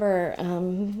remember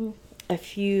a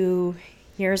few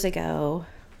years ago,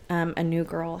 a new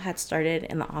girl had started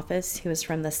in the office who was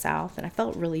from the South, and I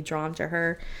felt really drawn to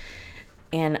her.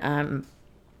 And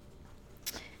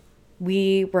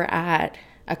we were at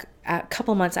a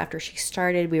couple months after she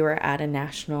started, we were at a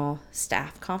national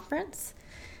staff conference,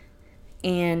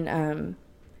 and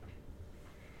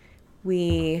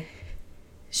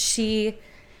she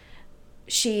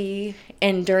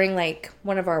and during like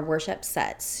one of our worship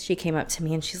sets, she came up to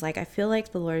me and she's like, I feel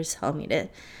like the Lord is telling me to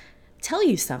tell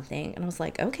you something. And I was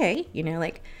like, okay,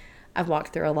 like I've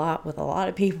walked through a lot with a lot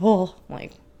of people,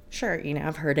 like, sure,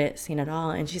 I've heard it, seen it all.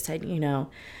 And she said,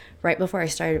 right before I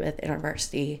started with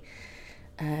InterVarsity,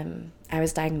 I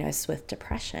was diagnosed with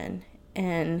depression,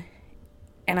 and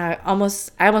I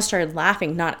almost started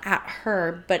laughing, not at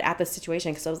her, but at the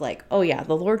situation, because I was like, oh yeah,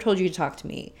 the Lord told you to talk to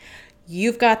me.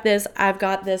 You've got this, I've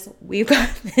got this, we've got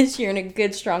this. You're in a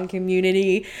good, strong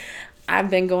community. I've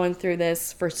been going through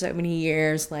this for so many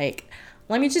years. Like,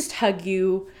 let me just hug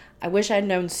you. I wish I'd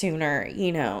known sooner,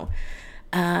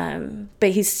 But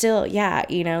he's still,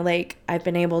 like I've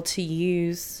been able to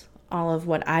use all of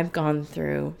what I've gone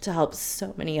through to help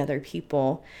so many other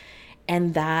people.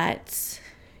 And that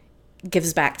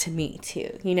gives back to me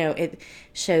too. It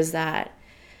shows that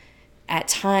at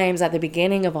times at the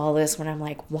beginning of all this, when I'm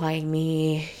like, why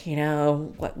me?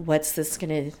 What's this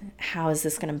how is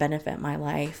this gonna benefit my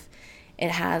life? It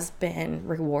has been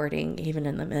rewarding, even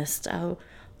in the midst of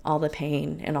all the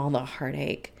pain and all the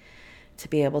heartache, to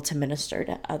be able to minister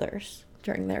to others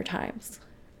during their times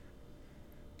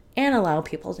and allow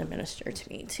people to minister to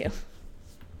me too.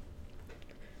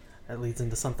 That leads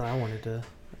into something I wanted to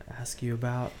ask you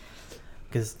about,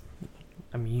 because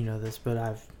you know this, but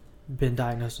I've been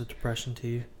diagnosed with depression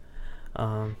too.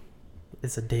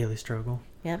 It's a daily struggle.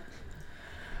 Yep.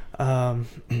 But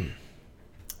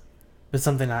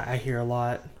something I hear a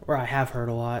lot, or I have heard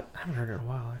a lot. I haven't heard it in a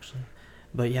while actually.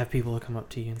 But you have people that come up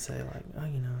to you and say like, oh,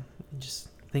 just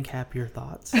think happier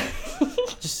thoughts.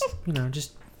 just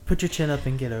put your chin up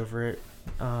and get over it.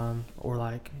 Or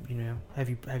like, have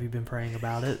you been praying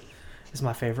about it? Is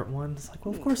my favorite one. It's like,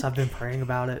 well, of course I've been praying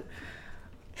about it.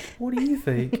 What do you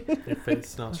think? Your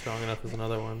faith's not strong enough is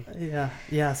another one.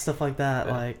 Yeah, stuff like that.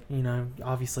 Yeah. Like,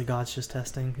 obviously God's just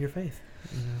testing your faith.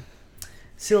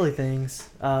 Silly things.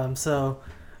 So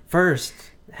first,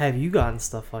 have you gotten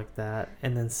stuff like that?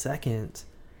 And then second,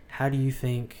 how do you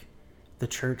think the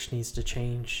church needs to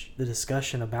change the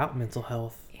discussion about mental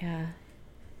health?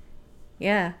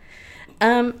 Yeah.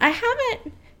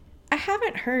 I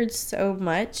haven't heard so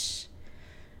much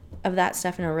of that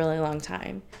stuff in a really long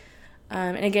time.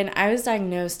 And again, I was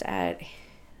diagnosed at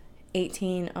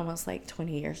 18, almost like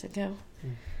 20 years ago.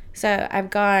 So I've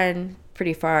gone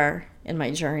pretty far in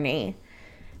my journey.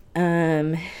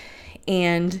 But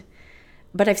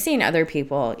I've seen other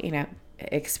people,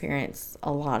 experience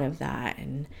a lot of that.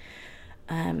 And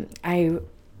I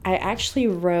actually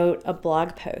wrote a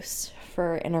blog post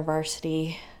for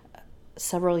InterVarsity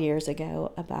several years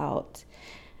ago about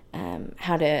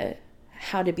how to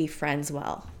be friends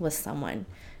well with someone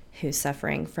who's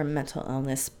suffering from mental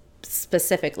illness,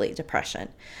 specifically depression.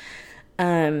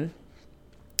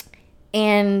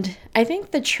 And I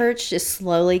think the church is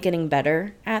slowly getting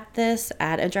better at this,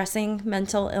 at addressing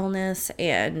mental illness.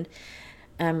 And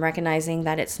recognizing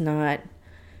that it's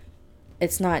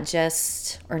not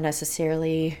just or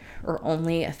necessarily or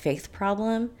only a faith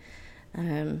problem,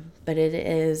 but it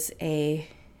is a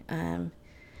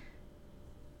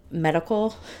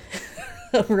medical,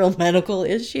 a real medical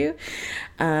issue.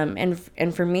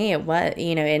 And for me, it was,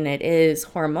 and it is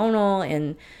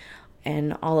hormonal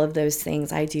and all of those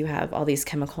things. I do have all these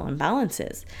chemical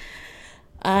imbalances.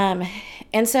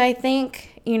 And so I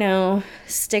think,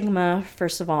 stigma,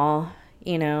 first of all,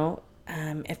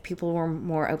 if people were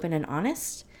more open and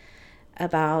honest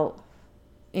about,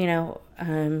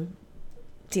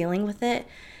 dealing with it,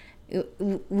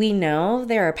 we know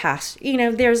there are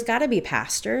there's got to be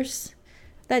pastors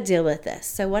that deal with this.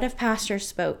 So what if pastors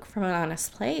spoke from an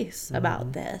honest place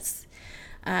about this?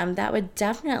 That would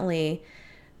definitely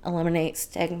eliminate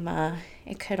stigma.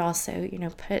 It could also,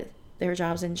 put their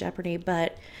jobs in jeopardy,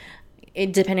 but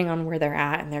depending on where they're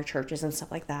at and their churches and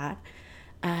stuff like that.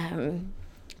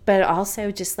 But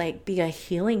also just like be a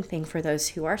healing thing for those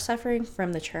who are suffering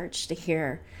from the church to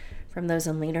hear from those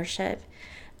in leadership.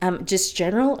 Just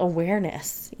general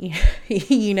awareness,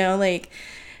 like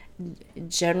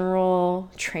general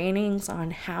trainings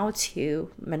on how to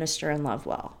minister and love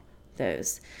well,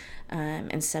 those,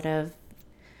 instead of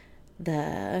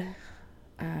the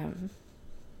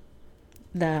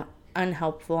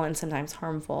unhelpful and sometimes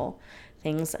harmful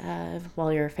things of,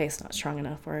 well, your faith's not strong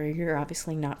enough, or you're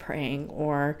obviously not praying,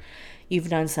 or you've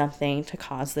done something to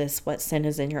cause this, what sin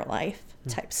is in your life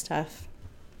type stuff.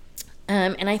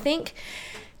 And I think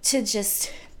to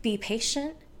just be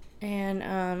patient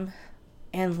and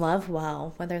love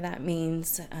well, whether that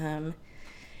means,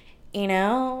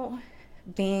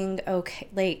 being okay.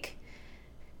 Like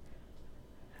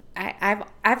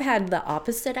I've had the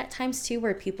opposite at times too,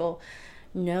 where people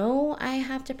know I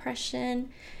have depression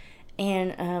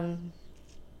and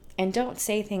don't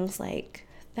say things like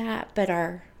that, but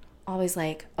are always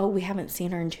like, oh, we haven't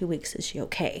seen her in 2 weeks. Is she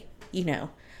okay?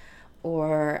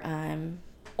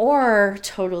 Or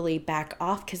totally back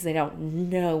off because they don't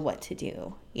know what to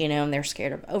do, and they're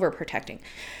scared of overprotecting.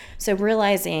 So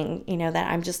realizing,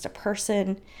 that I'm just a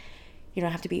person, you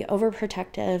don't have to be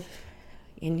overprotective,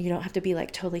 and you don't have to be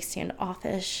like totally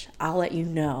standoffish. I'll let you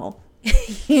know,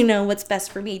 what's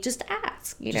best for me. Just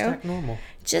ask, Just act normal.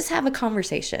 Just have a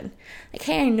conversation. Like,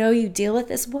 hey, I know you deal with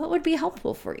this. What would be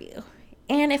helpful for you?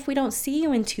 And if we don't see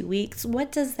you in 2 weeks,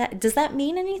 does that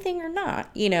mean anything or not?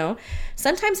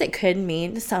 Sometimes it could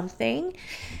mean something.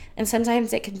 And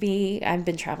sometimes it could be, I've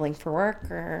been traveling for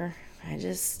work, or I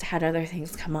just had other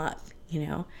things come up,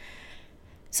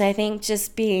 So I think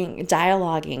just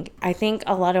dialoguing, I think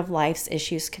a lot of life's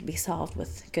issues could be solved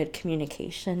with good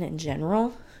communication in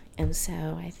general. And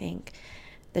so I think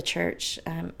the church,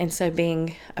 and so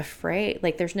being afraid,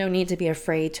 like there's no need to be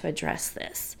afraid to address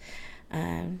this.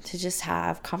 To just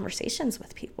have conversations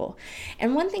with people.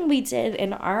 And one thing we did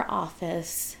in our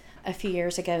office a few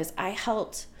years ago is I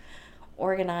helped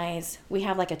organize, we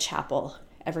have like a chapel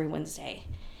every Wednesday.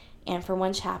 And for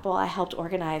one chapel, I helped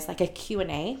organize like a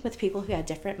Q&A with people who had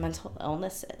different mental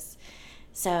illnesses.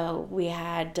 So we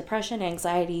had depression,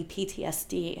 anxiety,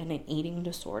 PTSD, and an eating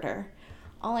disorder.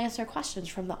 I'll answer questions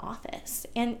from the office.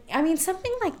 And I mean,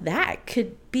 something like that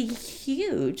could be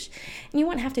huge. And you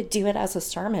wouldn't have to do it as a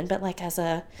sermon, but like as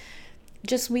a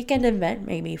just weekend event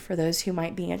maybe for those who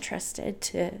might be interested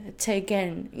to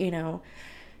again,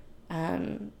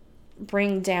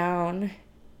 bring down,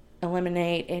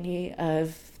 eliminate any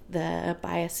of the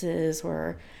biases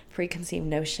or preconceived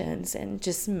notions and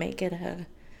just make it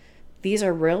these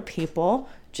are real people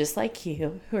just like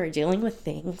you who are dealing with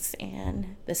things,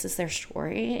 and this is their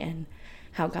story and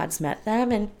how God's met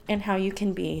them and how you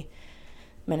can be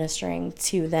ministering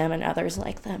to them and others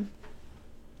like them.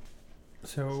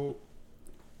 So,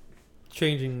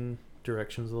 changing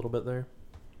directions a little bit there,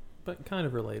 but kind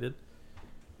of related.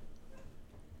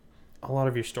 A lot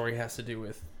of your story has to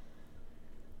do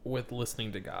with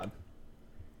listening to God.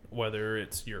 Whether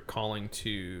it's your calling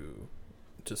to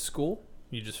school,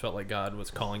 you just felt like God was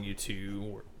calling you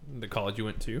to the college you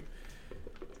went to,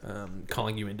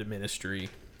 calling you into ministry,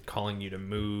 calling you to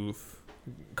move,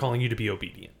 calling you to be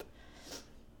obedient.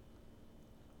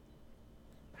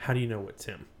 How do you know it's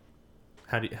Him?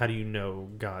 How do you know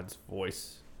God's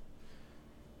voice?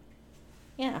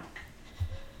 Yeah.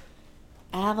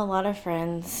 I have a lot of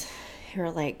friends who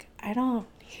are like, I don't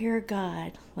hear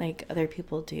God like other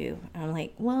people do. And I'm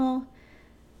like, well,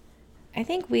 I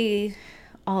think we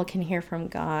all can hear from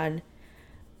God,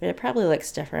 but it probably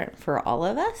looks different for all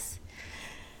of us.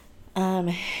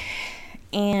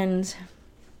 And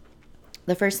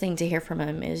the first thing to hear from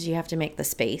Him is you have to make the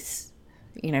space,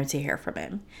 to hear from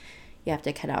Him. You have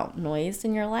to cut out noise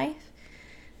in your life.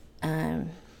 And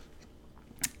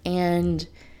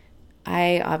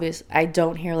I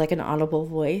don't hear like an audible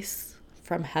voice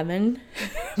from heaven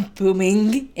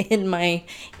booming in my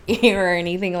ear or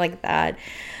anything like that.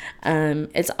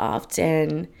 It's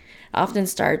often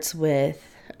starts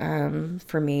with,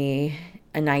 for me,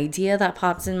 an idea that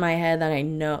pops in my head that I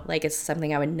know, like, it's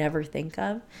something I would never think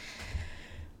of.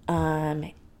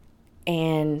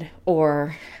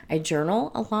 Or I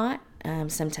journal a lot.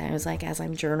 Sometimes, like, as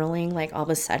I'm journaling, like, all of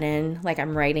a sudden, like,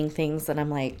 I'm writing things that I'm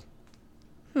like,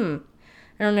 I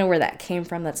don't know where that came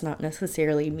from. That's not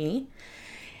necessarily me.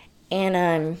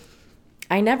 And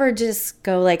I never just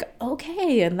go like,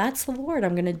 okay, and that's the Lord,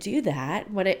 I'm going to do that.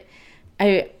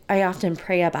 I often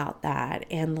pray about that,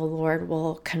 and the Lord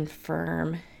will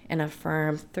confirm and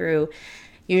affirm through,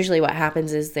 usually what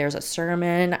happens is there's a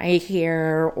sermon I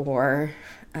hear or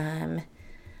a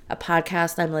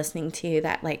podcast I'm listening to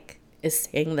that like is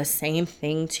saying the same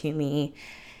thing to me.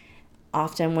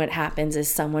 Often what happens is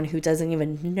someone who doesn't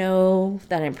even know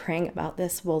that I'm praying about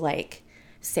this will like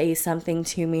say something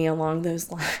to me along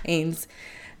those lines.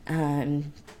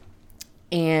 And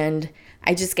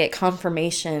I just get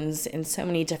confirmations in so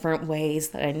many different ways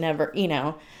that I never,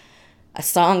 a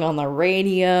song on the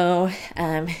radio.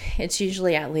 It's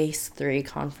usually at least 3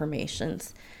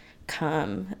 confirmations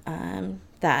come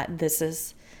that this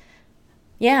is,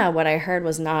 what I heard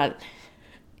was not,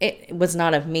 it was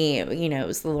not of me. It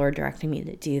was the Lord directing me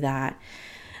to do that.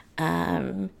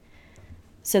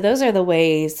 So those are the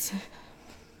ways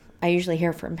I usually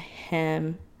hear from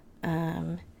him.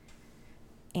 And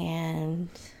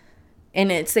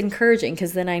it's encouraging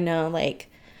because then I know like,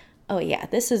 oh yeah,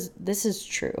 this is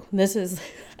true. This is,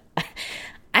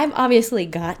 I've obviously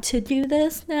got to do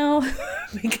this now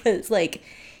because like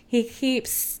he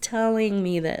keeps telling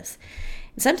me this.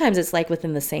 And sometimes it's like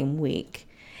within the same week.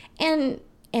 And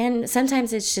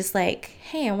sometimes it's just like,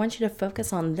 hey, I want you to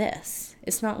focus on this.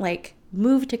 It's not like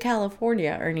move to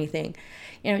California or anything.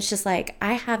 It's just like,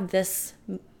 I have this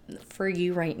for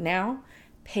you right now.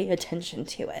 Pay attention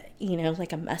to it,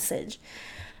 like a message.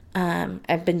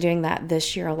 I've been doing that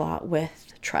this year a lot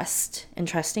with trust and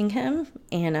trusting him.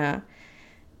 And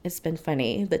it's been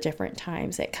funny the different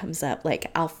times it comes up.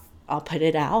 Like I'll put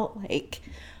it out. Like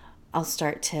I'll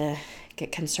start to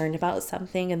get concerned about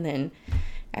something. And then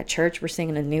at church, we're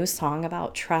singing a new song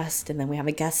about trust. And then we have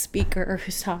a guest speaker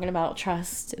who's talking about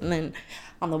trust. And then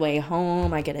on the way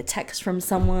home, I get a text from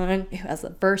someone who has a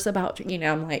verse about,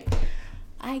 I'm like,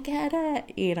 I get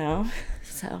it,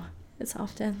 So it's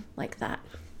often like that.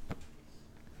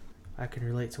 I can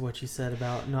relate to what you said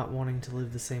about not wanting to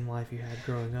live the same life you had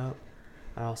growing up.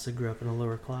 I also grew up in a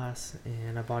lower class,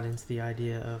 and I bought into the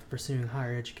idea of pursuing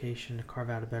higher education to carve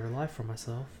out a better life for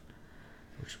myself,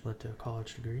 which led to a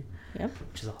college degree. Yep.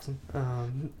 Which is awesome.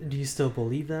 Do you still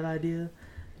believe that idea?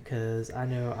 Because I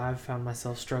know I've found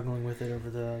myself struggling with it over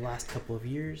the last couple of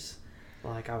years.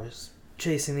 Like I was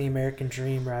chasing the American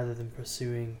dream rather than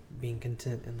pursuing being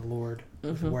content in the Lord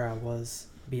with where I was,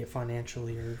 be it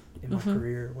financially or in my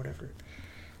career or whatever.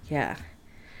 Yeah.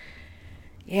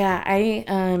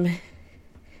 I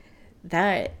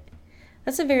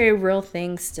that's a very real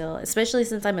thing still, especially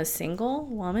since I'm a single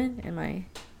woman in my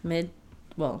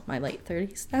my late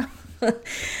 30s now.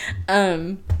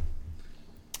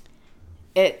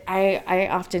 I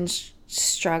often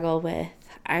struggle with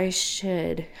I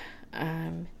should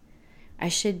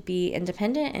be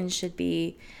independent and should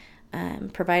be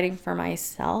providing for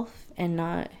myself and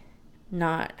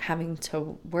not having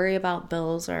to worry about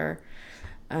bills or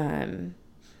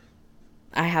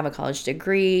I have a college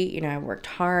degree, I worked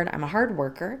hard. I'm a hard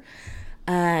worker.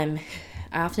 I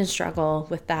often struggle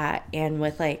with that and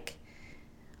with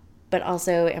but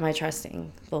also am I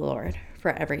trusting the Lord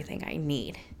for everything I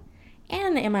need?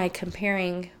 And am I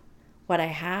comparing what I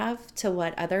have to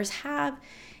what others have?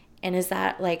 And is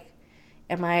that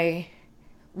am I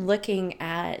looking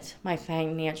at my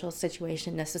financial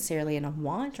situation necessarily in a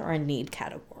want or a need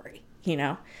category,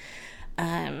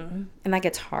 And that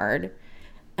gets hard.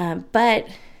 But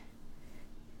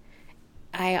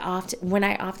when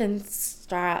I often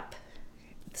stop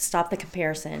the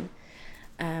comparison,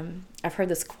 I've heard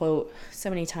this quote so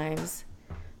many times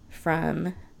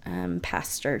from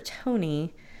Pastor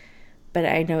Tony, but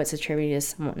I know it's attributed to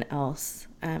someone else,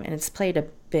 and it's played a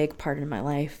big part in my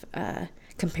life.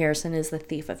 Comparison is the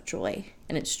thief of joy,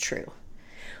 and it's true.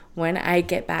 When I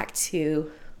get back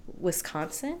to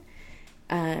Wisconsin,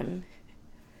 and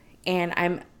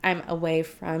I'm away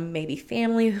from maybe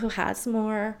family who has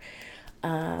more,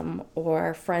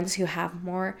 or friends who have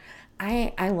more,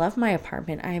 I love my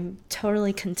apartment. I'm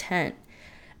totally content.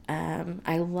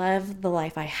 I love the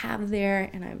life I have there,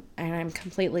 and I'm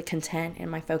completely content, and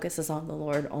my focus is on the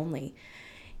Lord only.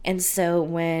 And so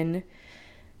when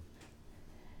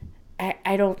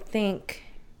I don't think,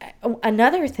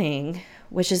 another thing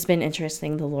which has been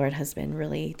interesting, the Lord has been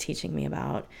really teaching me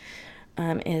about,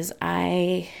 is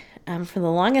I, for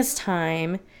the longest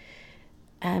time,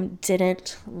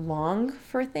 didn't long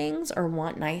for things or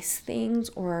want nice things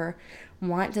or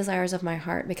want desires of my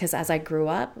heart, because as I grew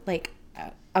up, like,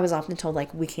 I was often told,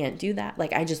 like, we can't do that.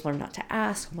 Like, I just learned not to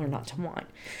ask, learned not to want.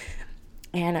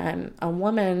 And a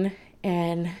woman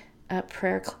in a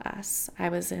prayer class I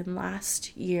was in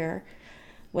last year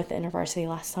with the InterVarsity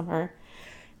last summer,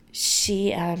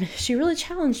 she really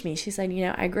challenged me. She said,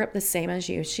 I grew up the same as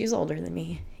you. She's older than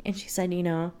me. And she said,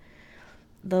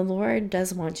 the Lord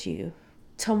does want you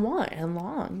to want and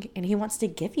long, and he wants to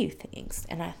give you things.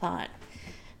 And I thought,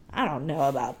 I don't know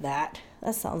about that.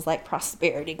 That sounds like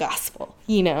prosperity gospel,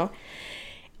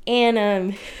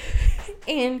 And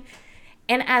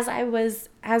as I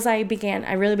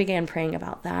really began praying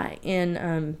about that.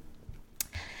 And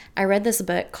I read this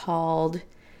book called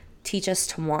Teach Us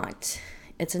to Want.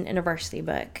 It's an InterVarsity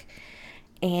book,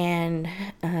 and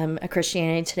a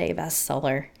Christianity Today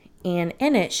bestseller. And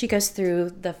in it, she goes through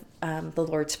the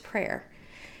Lord's Prayer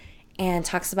and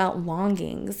talks about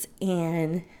longings.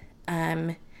 And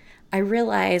I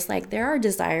realized, like, there are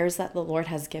desires that the Lord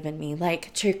has given me,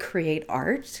 like to create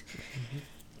art,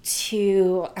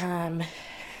 to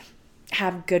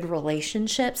have good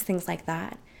relationships, things like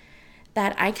that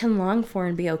I can long for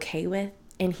and be okay with,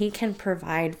 and he can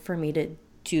provide for me to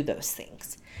do those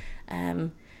things.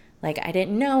 Like, I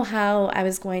didn't know how I'm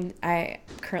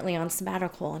currently on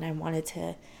sabbatical, and I wanted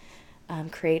to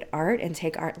create art and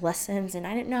take art lessons, and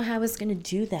I didn't know how I was going to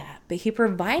do that, but he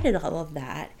provided all of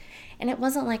that. And it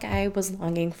wasn't like I was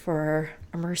longing for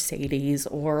a Mercedes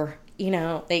or,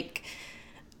 like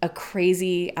a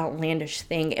crazy outlandish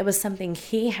thing. It was something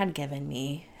he had given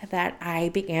me that I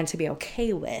began to be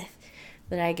okay with,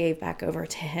 that I gave back over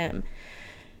to him,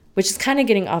 which is kind of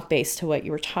getting off base to what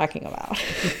you were talking about.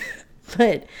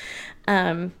 But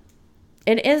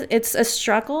it's a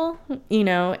struggle,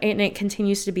 and it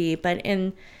continues to be. But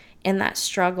in that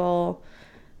struggle,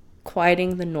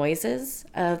 quieting the noises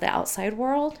of the outside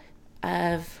world,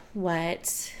 of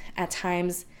what at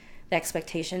times the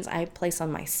expectations I place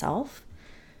on myself,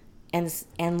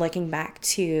 and looking back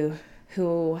to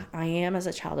who I am as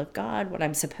a child of God, what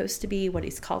I'm supposed to be, what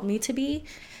he's called me to be,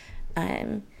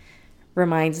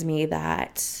 reminds me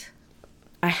that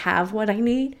I have what I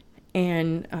need,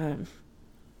 and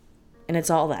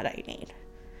it's all that I need.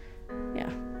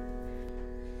 Yeah.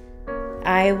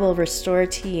 I will restore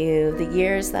to you the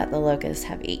years that the locusts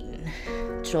have eaten.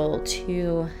 Joel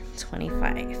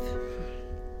 2:25.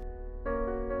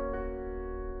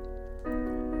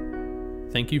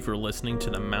 Thank you for listening to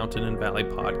the Mountain and Valley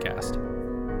Podcast.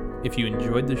 If you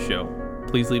enjoyed the show,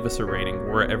 please leave us a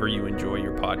rating wherever you enjoy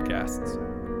your podcasts.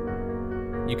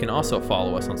 You can also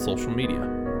follow us on social media.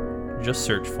 Just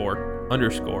search for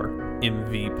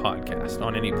 _MV Podcast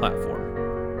on any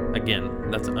platform. Again,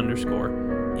 that's _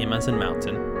 M as in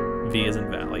mountain, V as in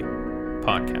valley,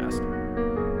 podcast.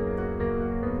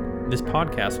 This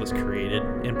podcast was created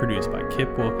and produced by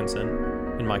Kip Wilkinson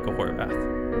and Michael Horvath.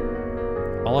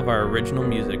 All of our original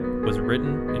music was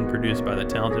written and produced by the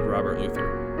talented Robert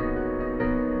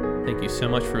Luther. Thank you so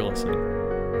much for listening.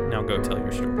 Now go tell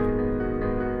your story.